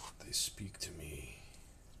 They speak to me.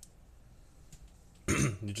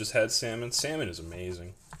 You just had salmon? Salmon is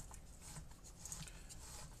amazing.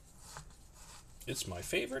 It's my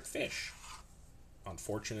favorite fish.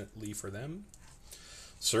 Unfortunately for them.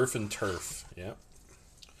 Surf and turf. Yep.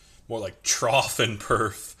 More like trough and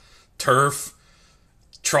perf. Turf.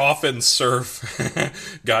 Trough and surf.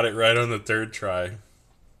 Got it right on the third try.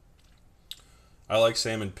 I like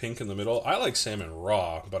salmon pink in the middle. I like salmon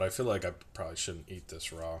raw, but I feel like I probably shouldn't eat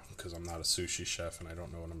this raw because I'm not a sushi chef and I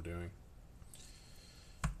don't know what I'm doing.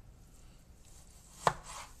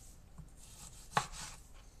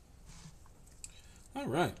 All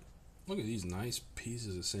right. Look at these nice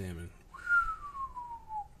pieces of salmon.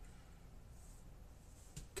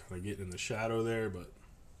 Kind of getting in the shadow there, but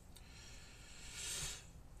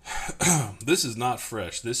this is not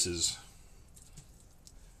fresh. This is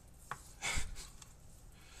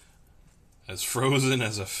as frozen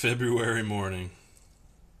as a February morning.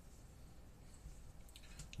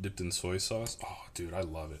 Dipped in soy sauce. Oh, dude, I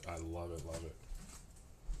love it. I love it, love it.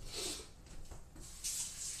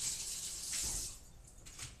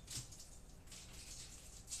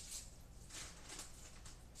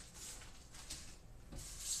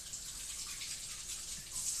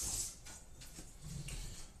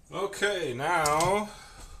 Okay, now...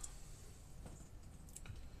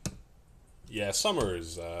 Yeah, summer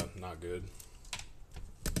is not good.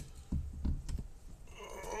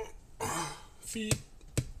 Feet.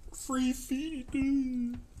 Free feet.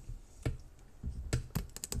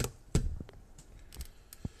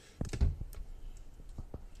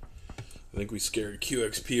 I think we scared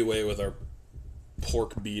QXP away with our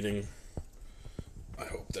pork beating. I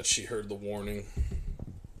hope that she heard the warning.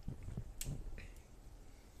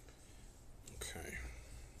 Okay.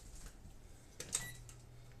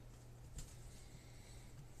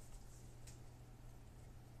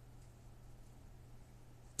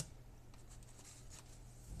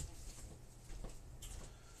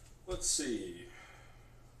 Let's see.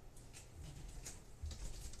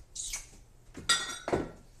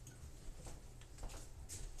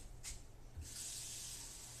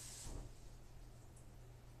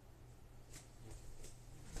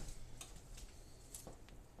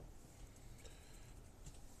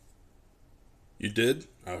 You did?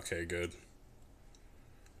 Okay, good.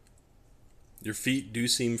 Your feet do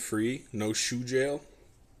seem free. No shoe jail.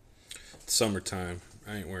 It's summertime.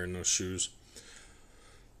 I ain't wearing no shoes.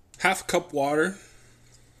 Half a cup water.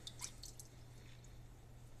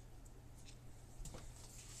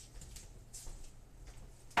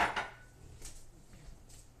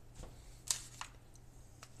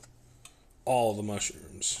 All the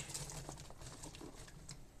mushrooms.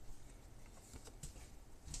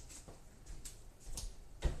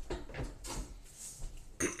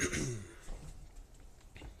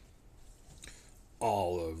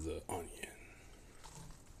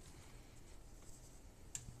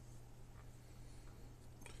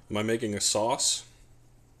 Am I making a sauce?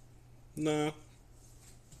 Nah.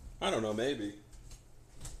 I don't know, maybe.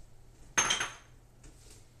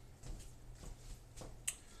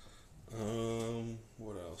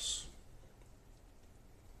 What else?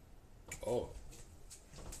 Oh.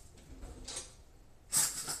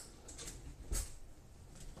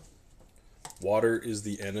 Water is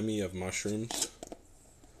the enemy of mushrooms.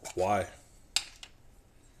 Why? How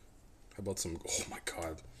about some... Oh my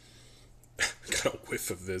god. I got a whiff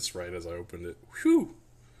of this right as I opened it. Whew!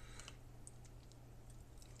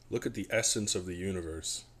 Look at the essence of the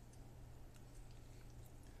universe.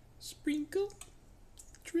 Sprinkle.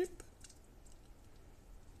 Drip.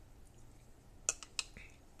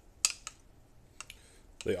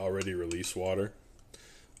 They already release water.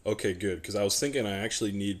 Okay, good. Because I was thinking I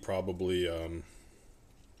actually need probably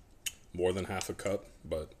more than half a cup,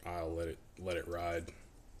 but I'll let it ride.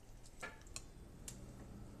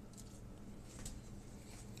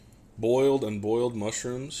 Boiled and boiled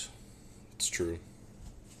mushrooms. It's true.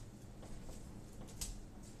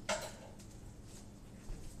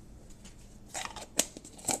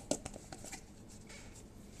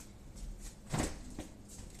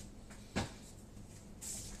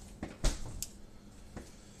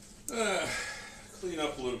 Clean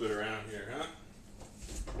up a little bit around here, huh?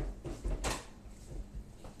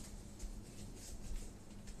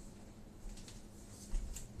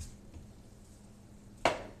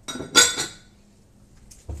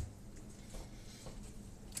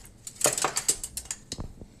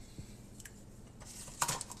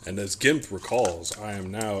 And as Gimp recalls, I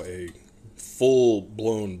am now a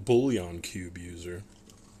full-blown bouillon cube user.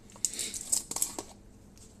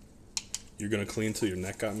 You're gonna clean till your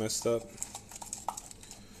neck got messed up?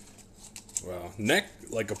 Well, neck,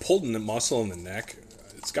 like a pulled muscle in the neck,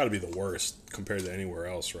 it's gotta be the worst compared to anywhere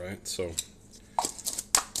else, right? So,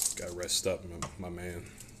 gotta rest up, my man.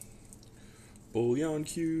 Bouillon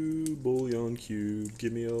cube,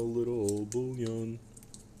 give me a little bouillon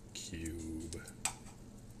cube.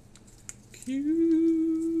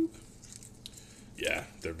 Yeah,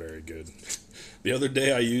 they're very good. The other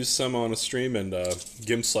day I used some on a stream and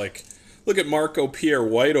Gimp's like, look at Marco Pierre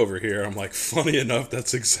White over here. I'm like, funny enough,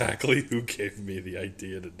 that's exactly who gave me the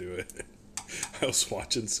idea to do it. I was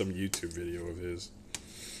watching some YouTube video of his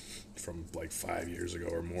from like 5 years ago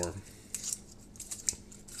or more.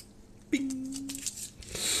 Bing!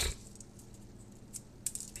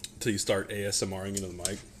 Until you start ASMRing into the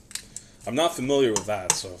mic. I'm not familiar with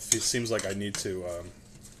that, so it seems like I need to,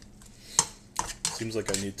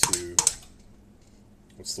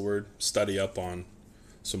 what's the word? Study up on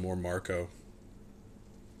some more Marco.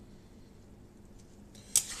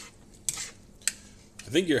 I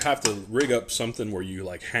think you have to rig up something where you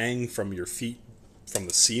like hang from your feet from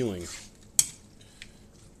the ceiling.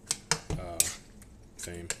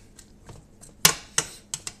 Fame.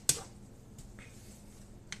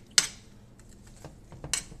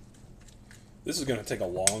 This is going to take a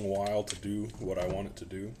long while to do what I want it to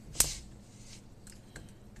do.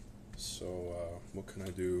 So, what can I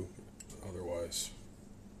do otherwise?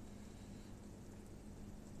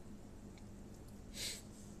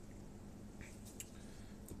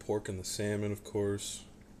 The pork and the salmon, of course.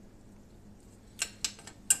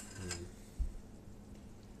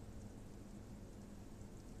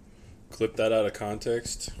 Clip that out of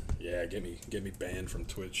context. Yeah, get me banned from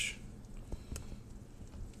Twitch.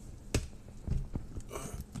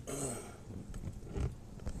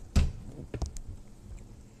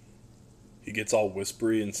 He gets all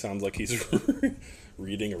whispery and sounds like he's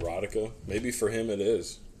reading erotica. Maybe for him it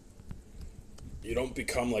is. You don't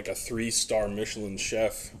become like a 3-star Michelin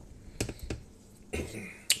chef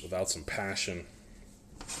without some passion.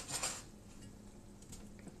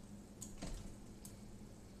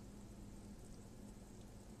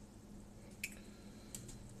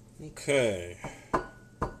 Okay.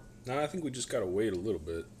 Now I think we just gotta wait a little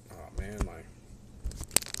bit. Oh man,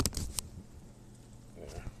 yeah.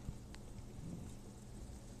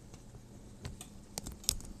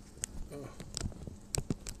 Oh.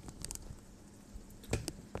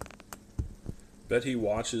 Bet he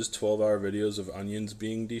watches 12-hour videos of onions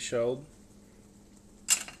being deshelled.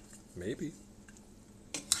 Maybe.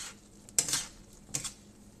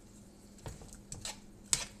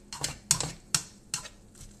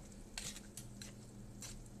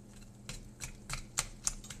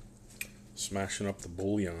 Smashing up the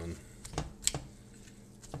bouillon.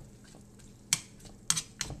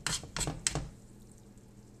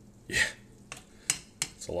 Yeah.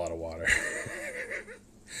 It's a lot of water.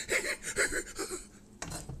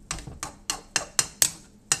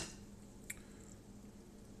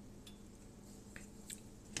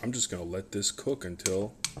 I'm just gonna let this cook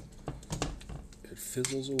until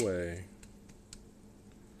fizzles away.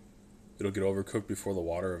 It'll get overcooked before the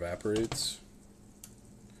water evaporates.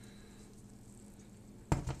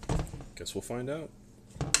 Guess we'll find out.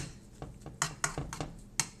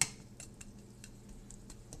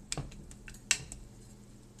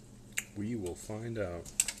 We will find out.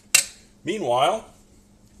 Meanwhile,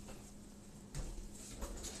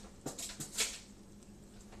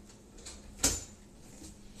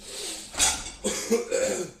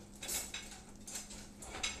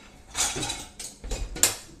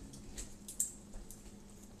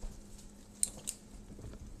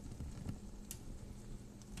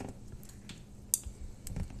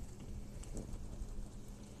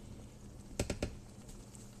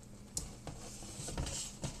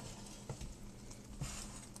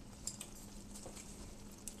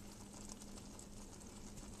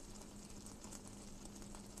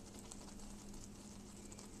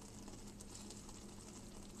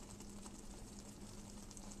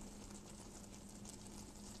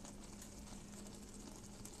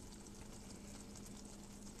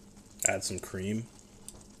 add some cream.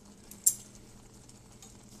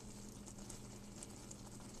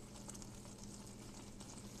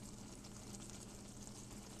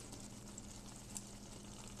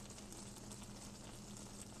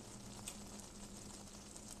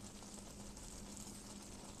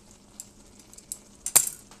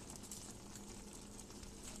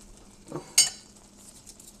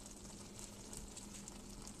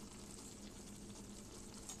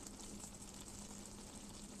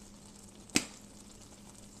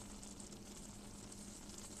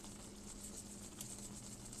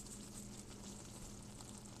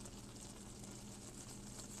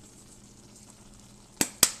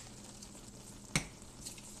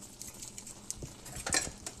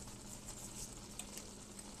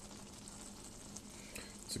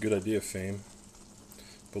 It's a good idea, Fame.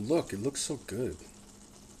 But look, it looks so good.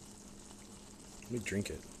 Let me drink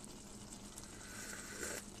it.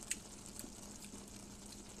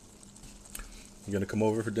 You gonna come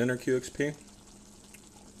over for dinner, QXP?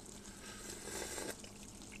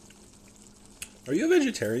 Are you a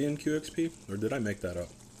vegetarian, QXP? Or did I make that up?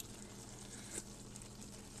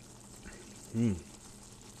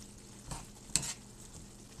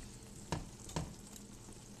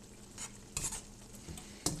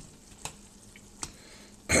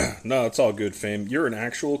 No, it's all good, Fame. You're an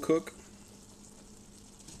actual cook?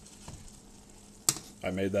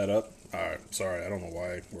 I made that up? Alright, sorry, I don't know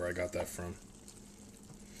where I got that from.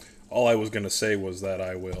 All I was going to say was that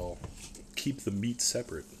I will keep the meat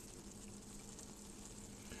separate.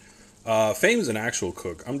 Fame's an actual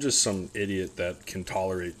cook. I'm just some idiot that can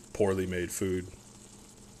tolerate poorly made food.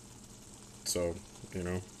 So, you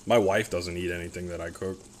know, my wife doesn't eat anything that I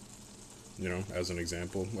cook. You know, as an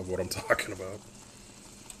example of what I'm talking about.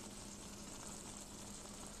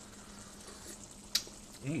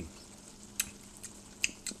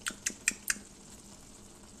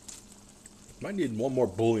 Might need one more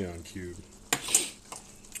bouillon cube.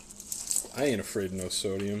 I ain't afraid of no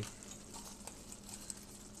sodium.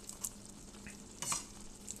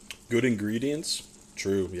 Good ingredients?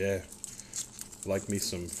 True, yeah. Like me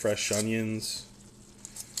some fresh onions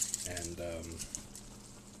and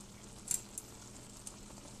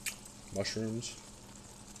mushrooms.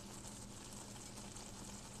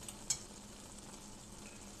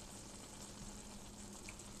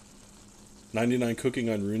 $99 Cooking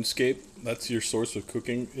on RuneScape. That's your source of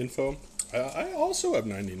cooking info. I also have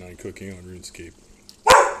 99 Cooking on RuneScape.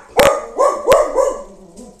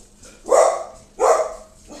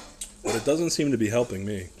 But it doesn't seem to be helping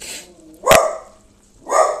me.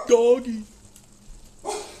 Doggy.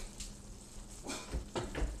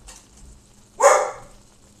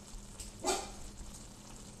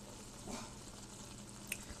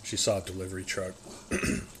 She saw a delivery truck.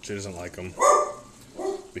 She doesn't like them.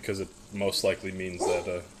 Because it most likely means that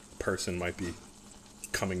a person might be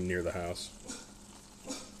coming near the house.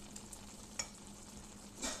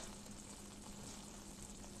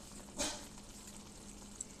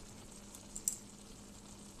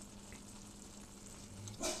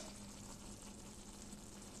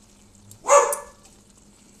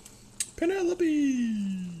 Penelope!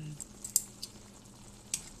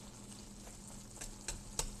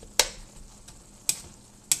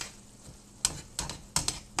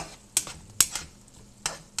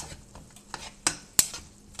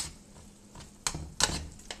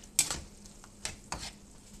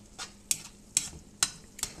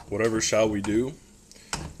 Whatever shall we do?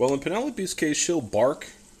 Well, in Penelope's case, she'll bark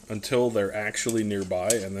until they're actually nearby,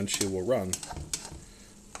 and then she will run.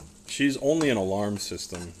 She's only an alarm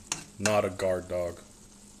system, not a guard dog.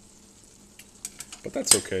 But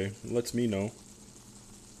that's okay. It lets me know.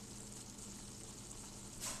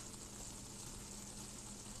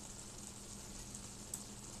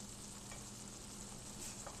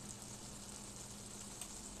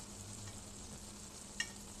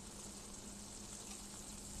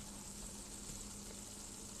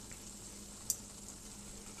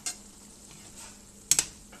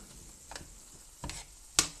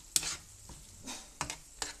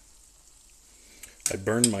 I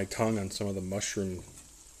burned my tongue on some of the mushroom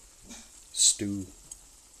stew.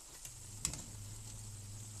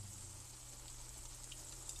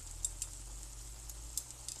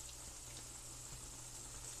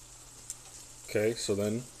 Okay, so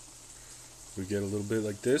then we get a little bit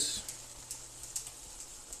like this.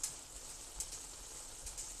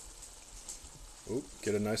 Oh,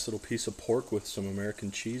 get a nice little piece of pork with some American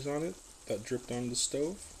cheese on it that dripped on the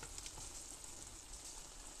stove.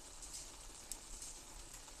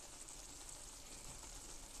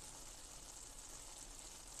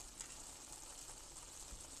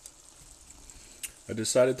 I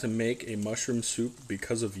decided to make a mushroom soup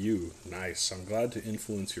because of you. Nice. I'm glad to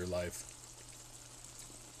influence your life.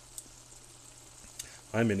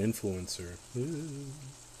 I'm an influencer.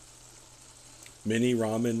 Mini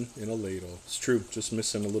ramen in a ladle. It's true, just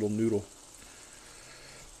missing a little noodle.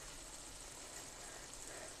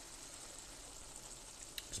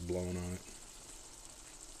 Just blowing on it.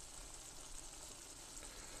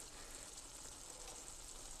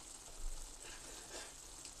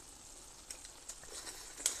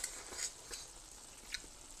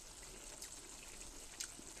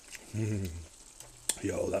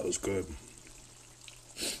 Yo, that was good.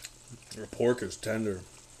 The pork is tender.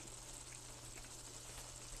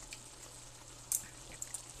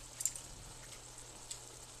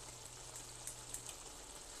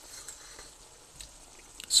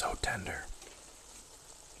 So tender.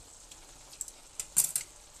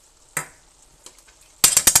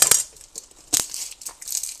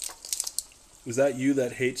 Is that you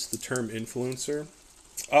that hates the term influencer?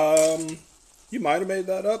 You might have made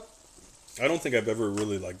that up. I don't think I've ever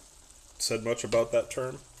really said much about that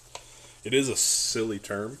term. It is a silly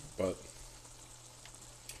term, but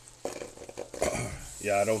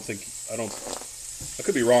yeah, I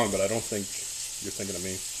could be wrong, but I don't think you're thinking of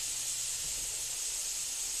me.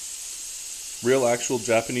 Real actual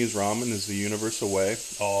Japanese ramen is the universal way.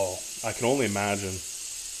 Oh, I can only imagine.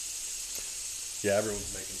 Yeah,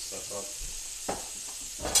 everyone's making stuff up.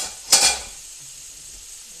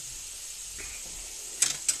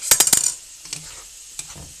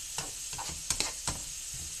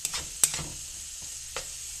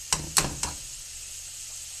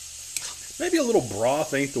 Maybe a little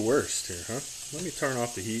broth ain't the worst here, huh? Let me turn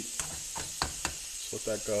off the heat. Just let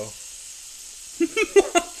that go.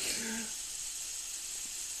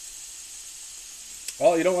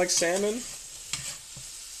 Oh, you don't like salmon?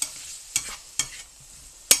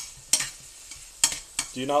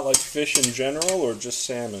 Do you not like fish in general or just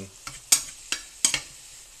salmon?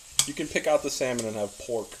 You can pick out the salmon and have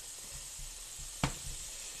pork.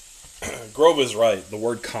 Grove is right. The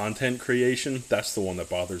word content creation, that's the one that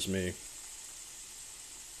bothers me.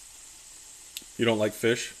 You don't like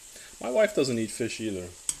fish? My wife doesn't eat fish either.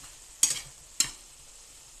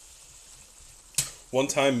 One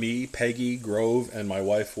time me, Peggy, Grove, and my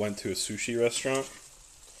wife went to a sushi restaurant.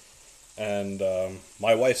 And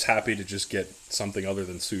my wife's happy to just get something other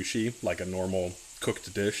than sushi, like a normal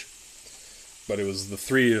cooked dish. But it was the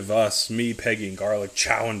three of us, me, Peggy, and Garlic,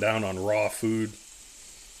 chowing down on raw food.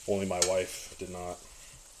 Only my wife did not.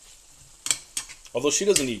 Although she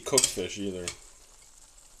doesn't eat cooked fish either.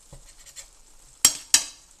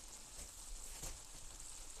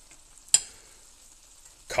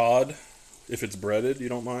 Cod, if it's breaded, you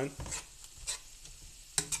don't mind?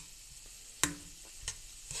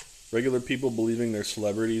 Regular people believing they're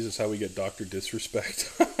celebrities is how we get Dr. Disrespect.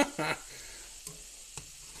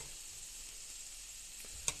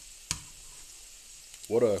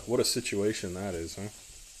 What a situation that is, huh?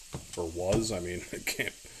 Or was. I mean, it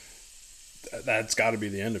can't. That's got to be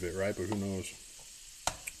the end of it, right? But who knows?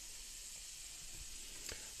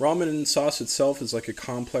 Ramen and sauce itself is like a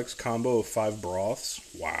complex combo of 5 broths.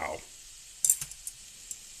 Wow.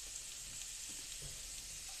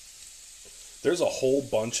 There's a whole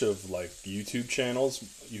bunch of YouTube channels,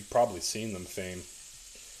 you've probably seen them, Fame,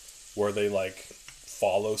 where they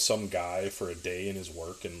follow some guy for a day in his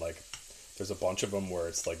work, and there's a bunch of them where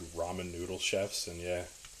it's ramen noodle chefs, and yeah,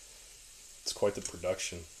 it's quite the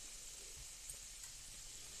production.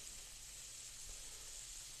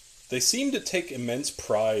 They seem to take immense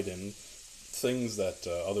pride in things that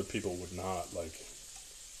other people would not.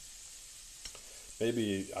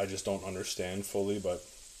 Maybe I just don't understand fully, but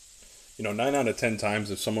 9 out of 10 times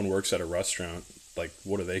if someone works at a restaurant,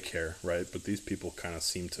 what do they care, right? But these people kind of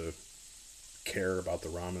seem to care about the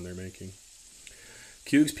ramen they're making.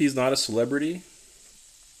 QXP is not a celebrity.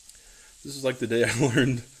 This is like the day I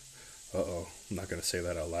learned... Uh-oh, I'm not going to say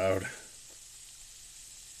that out loud.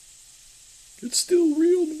 It's still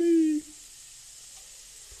real to me.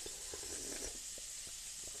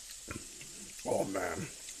 Oh, man.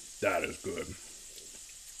 That is good.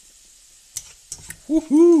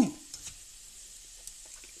 Woohoo!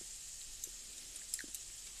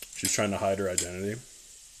 She's trying to hide her identity.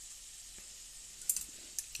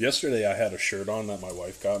 Yesterday I had a shirt on that my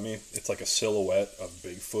wife got me. It's like a silhouette of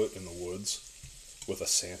Bigfoot in the woods with a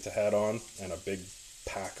Santa hat on and a big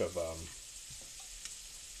pack of,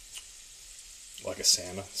 like a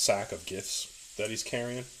Santa sack of gifts that he's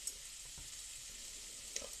carrying.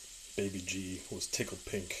 Baby G was tickled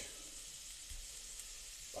pink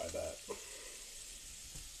by that.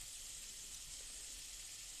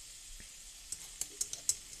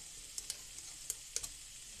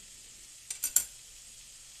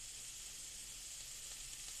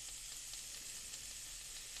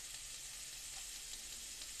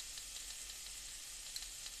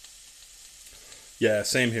 Yeah,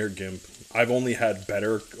 same here, Gimp. I've only had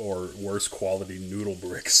better or worse quality noodle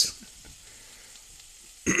bricks.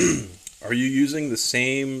 Are you using the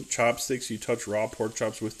same chopsticks you touch raw pork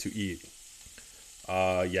chops with to eat?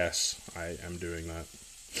 Yes, I am doing that.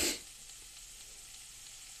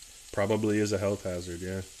 Probably is a health hazard,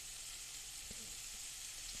 yeah.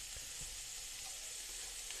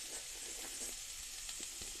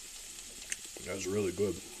 That's really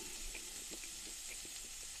good.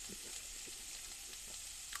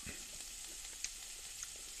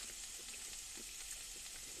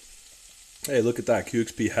 Hey, look at that.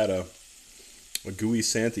 QXP had a gooey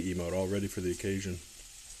Santa emote all ready for the occasion.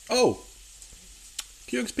 Oh!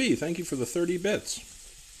 QXP, thank you for the 30 bits.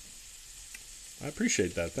 I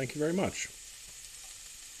appreciate that. Thank you very much.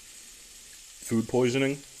 Food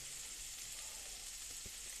poisoning?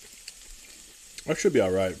 I should be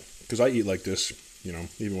alright, because I eat like this, you know,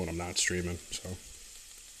 even when I'm not streaming, so.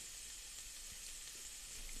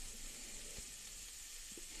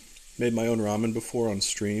 Made my own ramen before on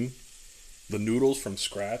stream. The noodles from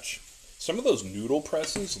scratch. Some of those noodle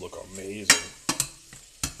presses look amazing.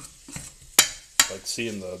 Like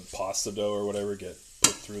seeing the pasta dough or whatever get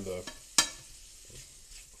put through the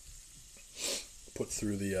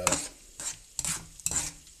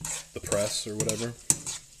press or whatever.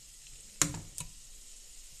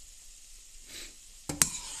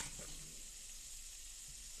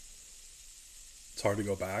 It's hard to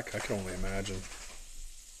go back. I can only imagine.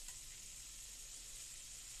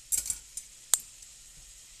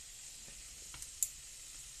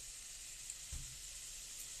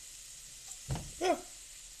 Yeah.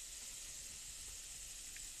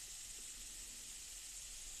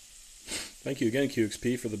 Thank you again,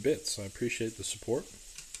 QXP, for the bits. I appreciate the support.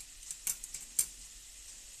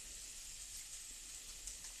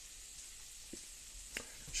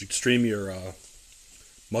 You should stream your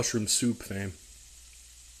mushroom soup fame.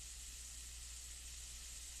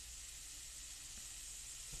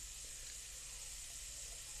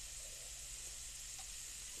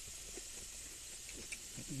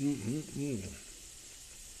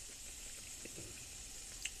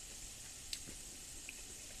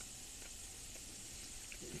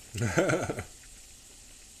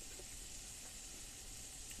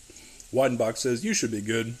 Weidenbach says, you should be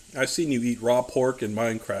good. I've seen you eat raw pork in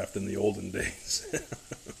Minecraft in the olden days.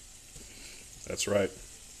 That's right.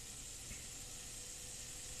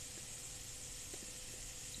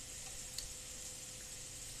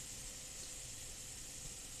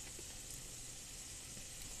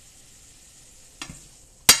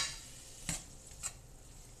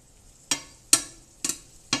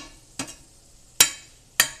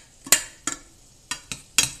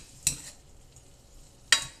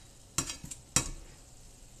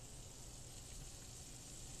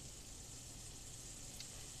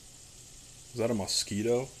 Is that a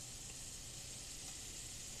mosquito?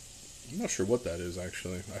 I'm not sure what that is,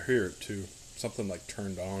 actually. I hear it, too. Something, like,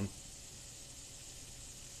 turned on.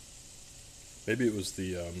 Maybe it was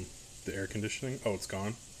the air conditioning. Oh, it's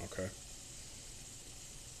gone? Okay.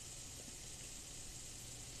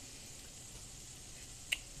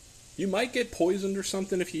 You might get poisoned or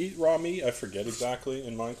something if you eat raw meat. I forget exactly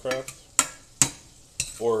in Minecraft.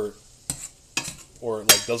 Or it,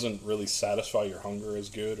 like, doesn't really satisfy your hunger as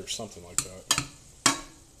good or something like that.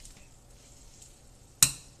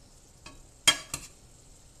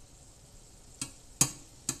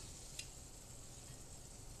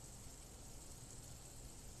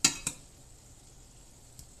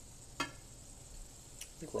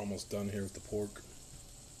 I think we're almost done here with the pork.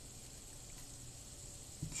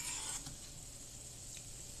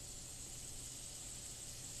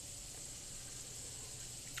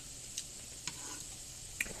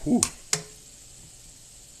 Whew.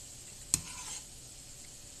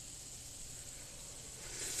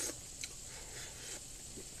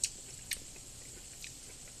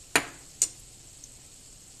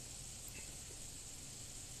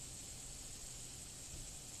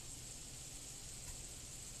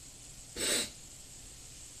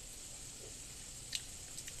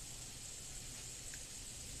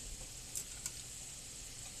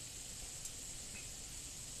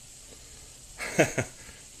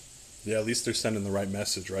 Yeah, at least they're sending the right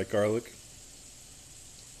message, right, garlic?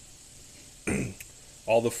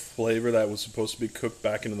 All the flavor that was supposed to be cooked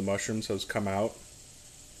back into the mushrooms has come out,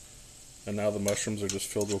 and now the mushrooms are just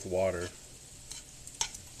filled with water.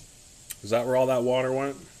 Is that where all that water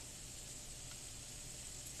went?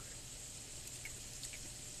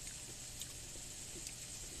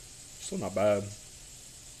 Still not bad.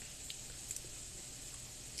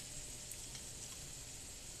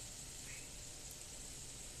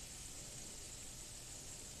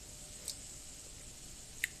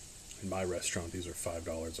 In my restaurant, these are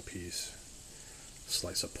 $5 a piece.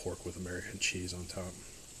 Slice of pork with American cheese on top.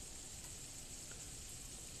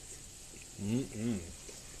 Mm-mm.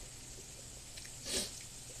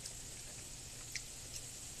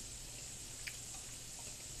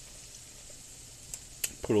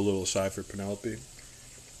 Put a little aside for Penelope.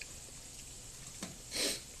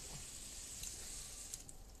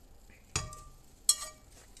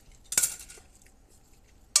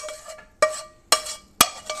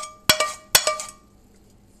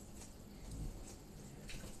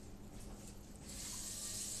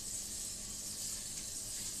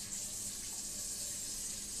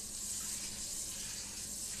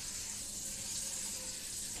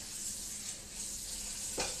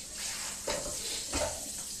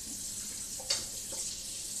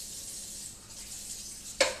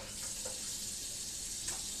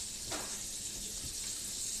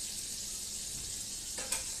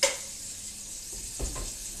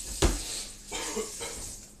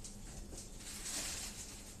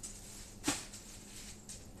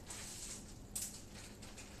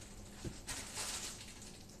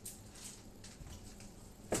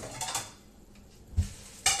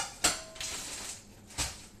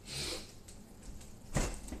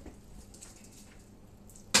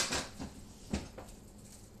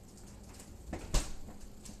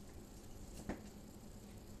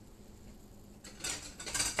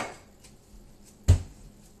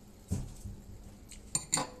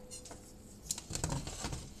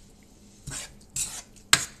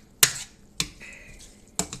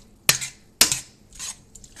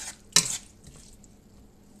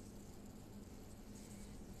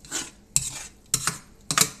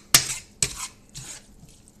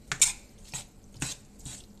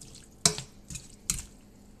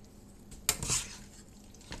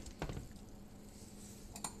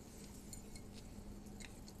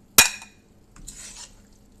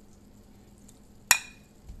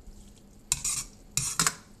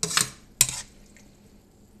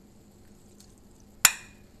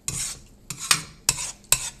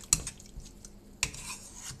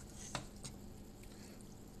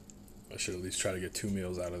 I should at least try to get 2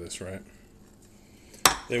 meals out of this, right?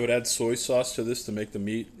 They would add soy sauce to this to make the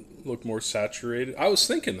meat look more saturated. I was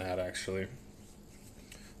thinking that actually.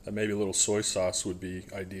 That maybe a little soy sauce would be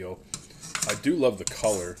ideal. I do love the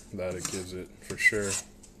color that it gives it, for sure.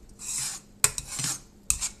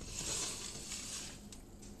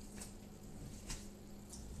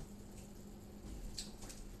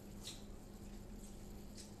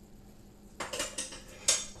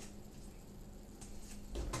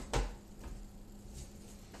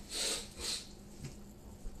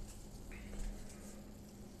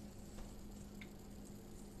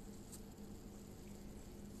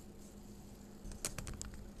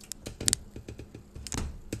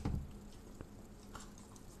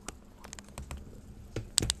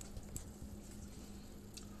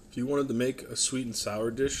 If you wanted to make a sweet and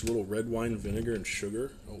sour dish, a little red wine vinegar and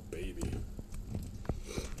sugar. Oh, baby.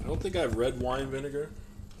 I don't think I have red wine vinegar.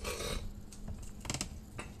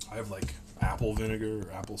 I have like apple vinegar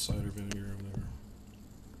or apple cider vinegar or whatever.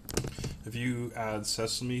 If you add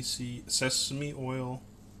sesame oil,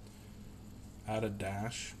 add a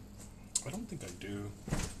dash. I don't think I do.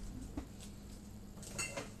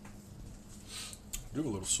 I do a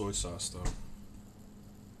little soy sauce though.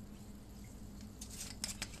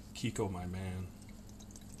 Kiko, my man.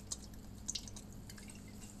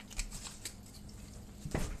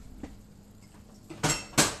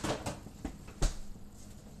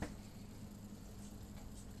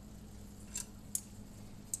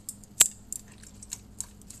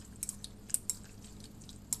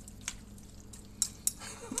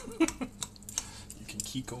 You can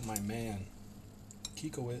Kiko, my man.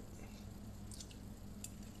 Kiko it.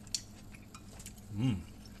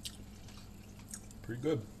 Pretty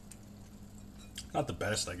good. Not the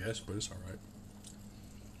best, I guess, but it's all right.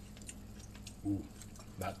 Ooh,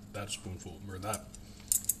 that spoonful or that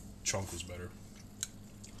chunk was better.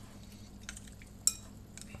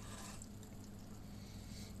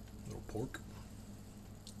 Little pork.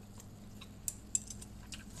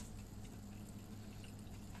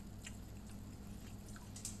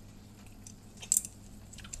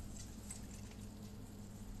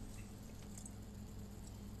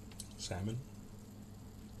 salmon.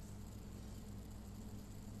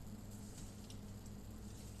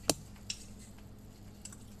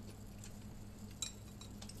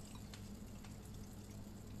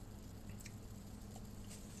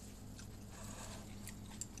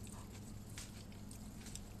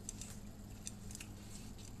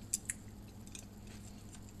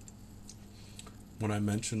 When I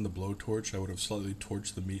mentioned the blowtorch, I would have slightly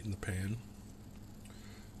torched the meat in the pan.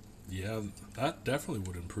 Yeah, that definitely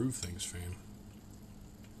would improve things, fam.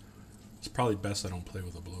 It's probably best I don't play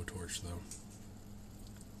with a blowtorch, though.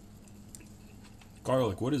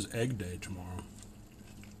 Garlic, what is Egg Day tomorrow?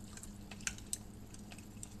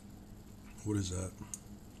 What is that?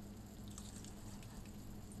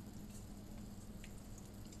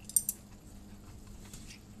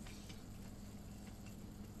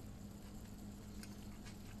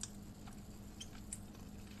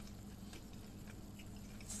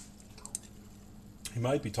 He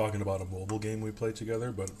might be talking about a mobile game we played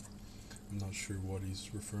together, but I'm not sure what he's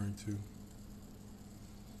referring to.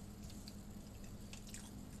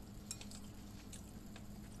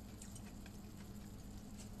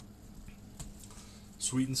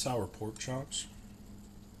 Sweet and sour pork chops.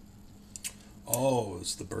 Oh,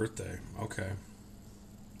 it's the birthday. Okay.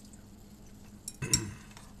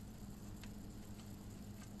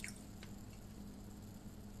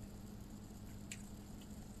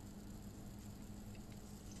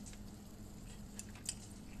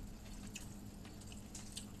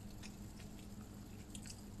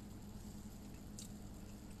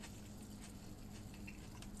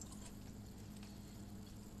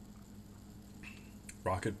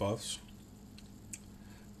 Rocket Buffs.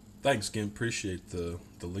 Thanks, Gimp. Appreciate the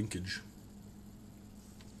linkage.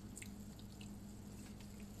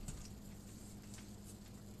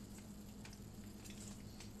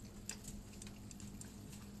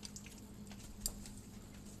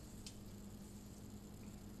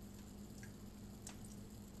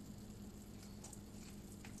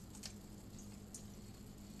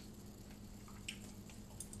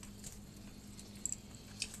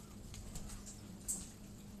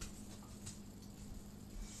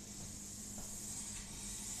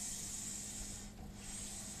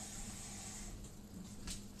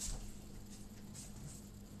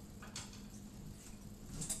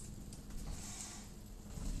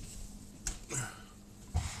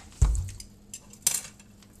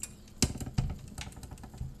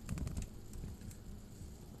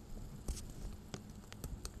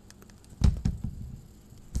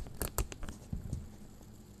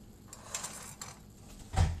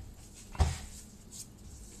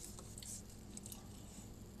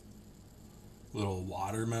 Little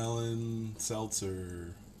watermelon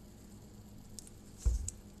seltzer.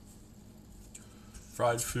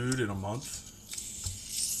 Fried food in a month.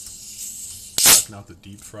 Checking out the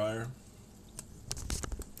deep fryer.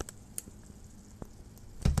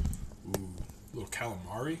 Ooh, little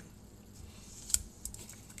calamari.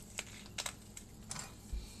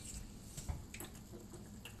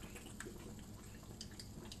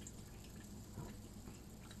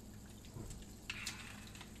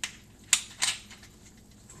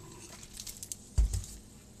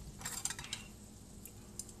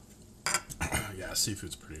 Yeah,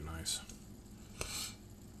 seafood's pretty nice.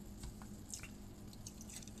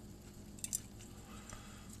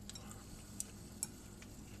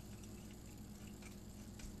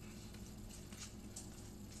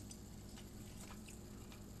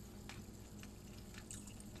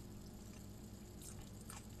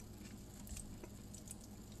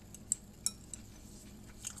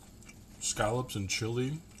 Scallops and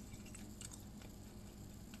chili.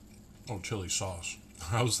 Oh, chili sauce.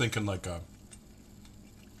 I was thinking like an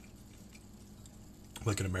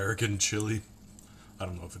American chili. I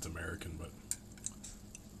don't know if it's American, but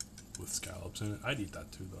with scallops in it. I'd eat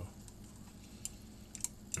that too, though.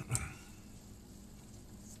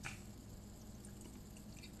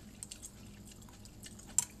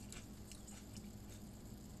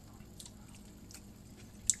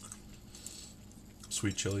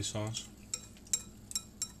 Sweet chili sauce.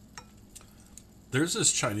 There's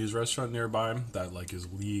this Chinese restaurant nearby that like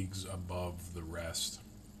is leagues above the rest.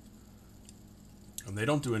 And they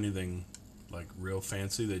don't do anything like real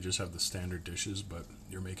fancy. They just have the standard dishes, but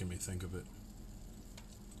you're making me think of it.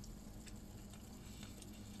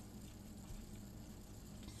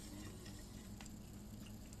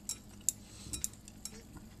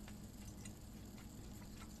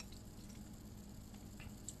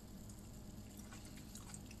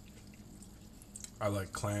 I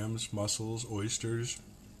like clams, mussels, oysters,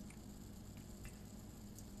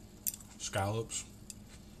 scallops,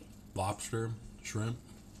 lobster, shrimp.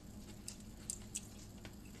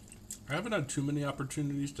 I haven't had too many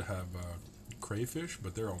opportunities to have crayfish,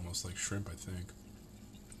 but they're almost like shrimp, I think.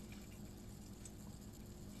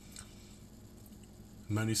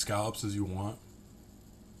 Many scallops as you want.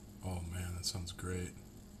 Oh man, that sounds great.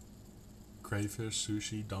 Crayfish,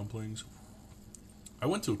 sushi, dumplings. I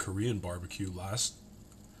went to a Korean barbecue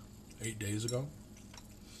 8 days ago.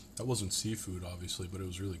 That wasn't seafood, obviously, but it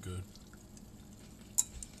was really good.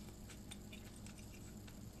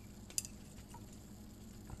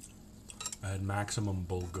 I had maximum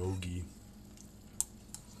bulgogi.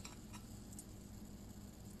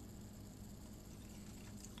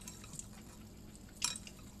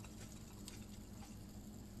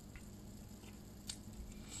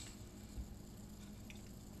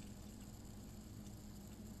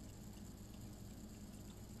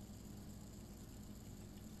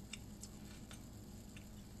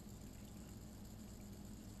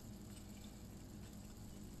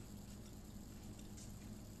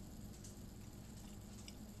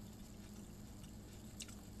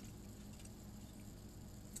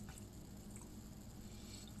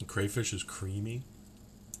 The crayfish is creamy.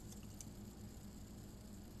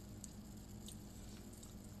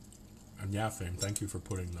 And yeah, Fame, thank you for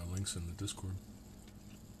putting the links in the Discord.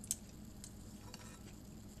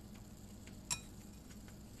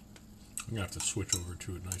 I'm gonna have to switch over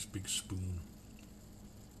to a nice big spoon.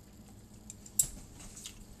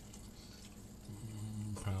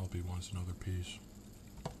 Penelope wants another piece.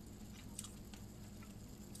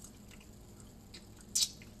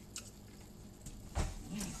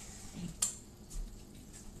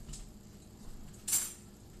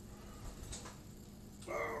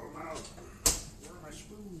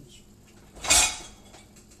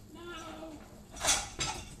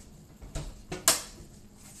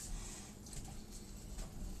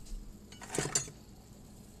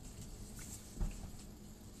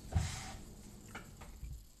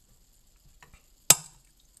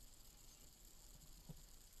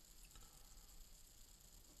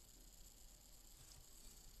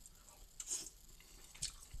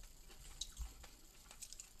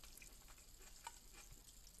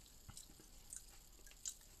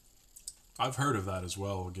 I've heard of that as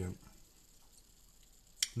well, again.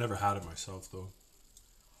 Never had it myself, though.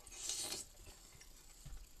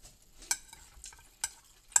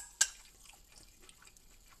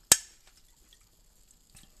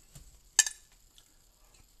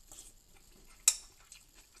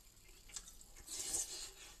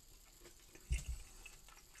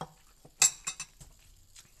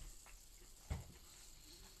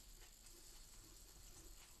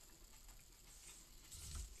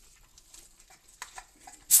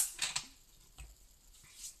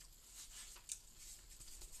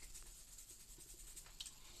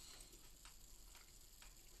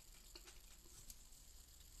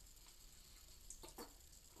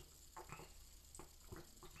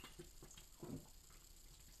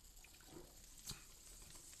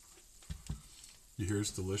 You hear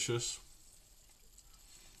it's delicious?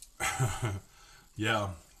 Yeah,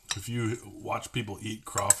 if you watch people eat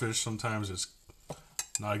crawfish, sometimes it's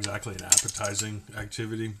not exactly an appetizing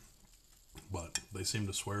activity, but they seem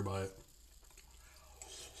to swear by it.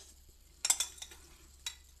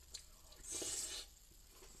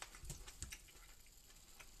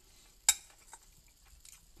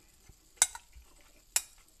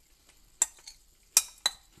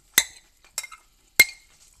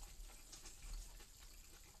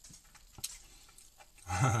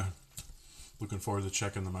 Looking forward to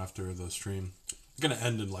checking them after the stream. It's gonna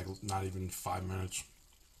end in like not even 5 minutes.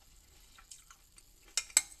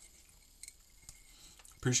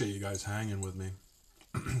 Appreciate you guys hanging with me.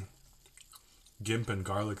 Gimp and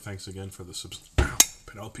Garlic, thanks again for the subs.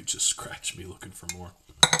 Penelope just scratched me looking for more.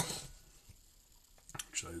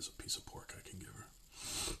 Actually, there's a piece of pork I can give her.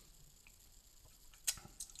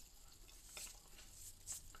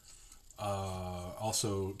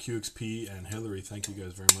 Also, QXP and Hillary, thank you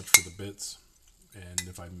guys very much for the bits. And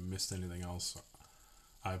if I missed anything else,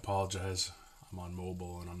 I apologize. I'm on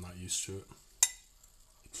mobile and I'm not used to it.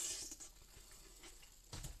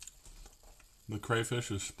 The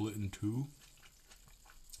crayfish is split in two.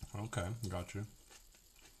 Okay, got you.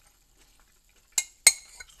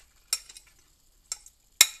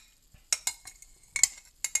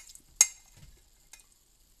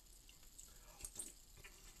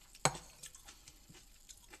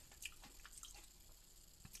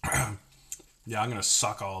 Yeah, I'm gonna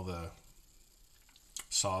suck all the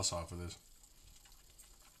sauce off of this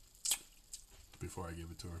before I give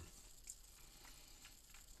it to her.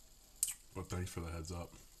 But thanks for the heads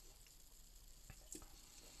up.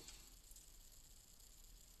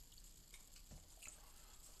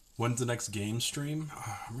 When's the next game stream?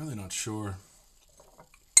 I'm really not sure.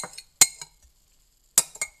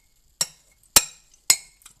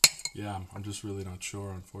 Yeah, I'm just really not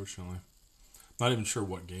sure, unfortunately. Not even sure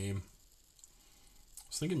what game. I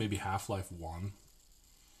was thinking maybe Half-Life 1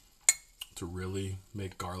 to really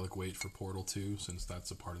make Garlic wait for Portal 2, since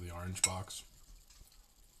that's a part of the Orange Box.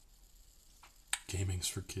 Gaming's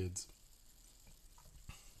for kids.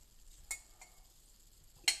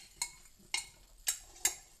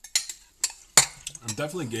 I'm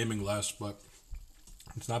definitely gaming less, but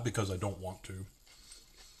it's not because I don't want to.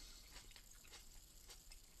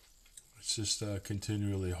 It's just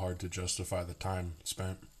continually hard to justify the time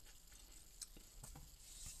spent.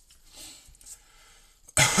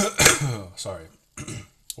 Sorry.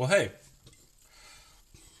 Well, hey.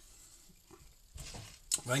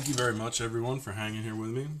 Thank you very much, everyone, for hanging here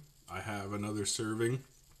with me. I have another serving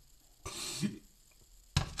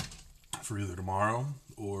for either tomorrow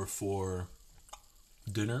or for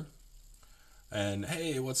dinner. And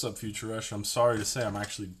hey, what's up, Future Rush? I'm sorry to say I'm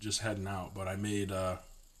actually just heading out, but I made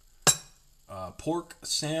pork,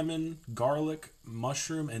 salmon, garlic,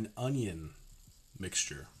 mushroom, and onion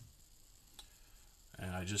mixture.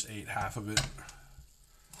 And I just ate half of it.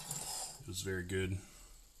 It was very good.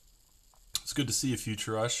 It's good to see you,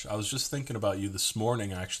 Future Rush. I was just thinking about you this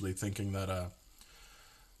morning, actually, thinking that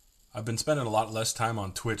I've been spending a lot less time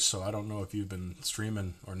on Twitch, so I don't know if you've been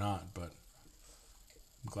streaming or not, but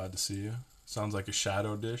I'm glad to see you. Sounds like a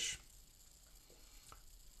shadow dish.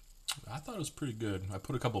 I thought it was pretty good. I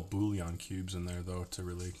put a couple bouillon cubes in there, though, to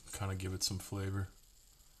really kind of give it some flavor.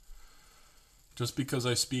 Just because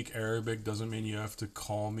I speak Arabic doesn't mean you have to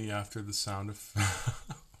call me after the sound of...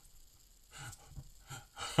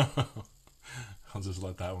 I'll just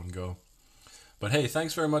let that one go. But hey,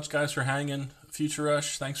 thanks very much, guys, for hanging. Future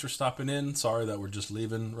Rush, thanks for stopping in. Sorry that we're just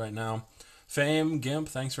leaving right now. Fame, Gimp,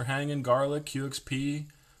 thanks for hanging. Garlic, QXP.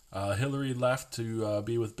 Hillary left to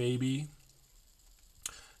be with baby.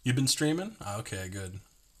 You've been streaming? Okay, good.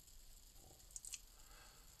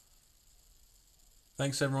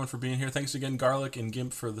 Thanks, everyone, for being here. Thanks again, Garlic and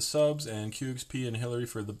Gimp, for the subs, and QXP and Hillary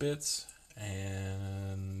for the bits.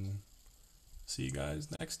 And see you guys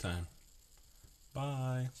next time.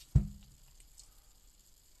 Bye.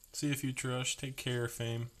 See you, Future Rush. Take care,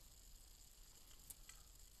 Fame.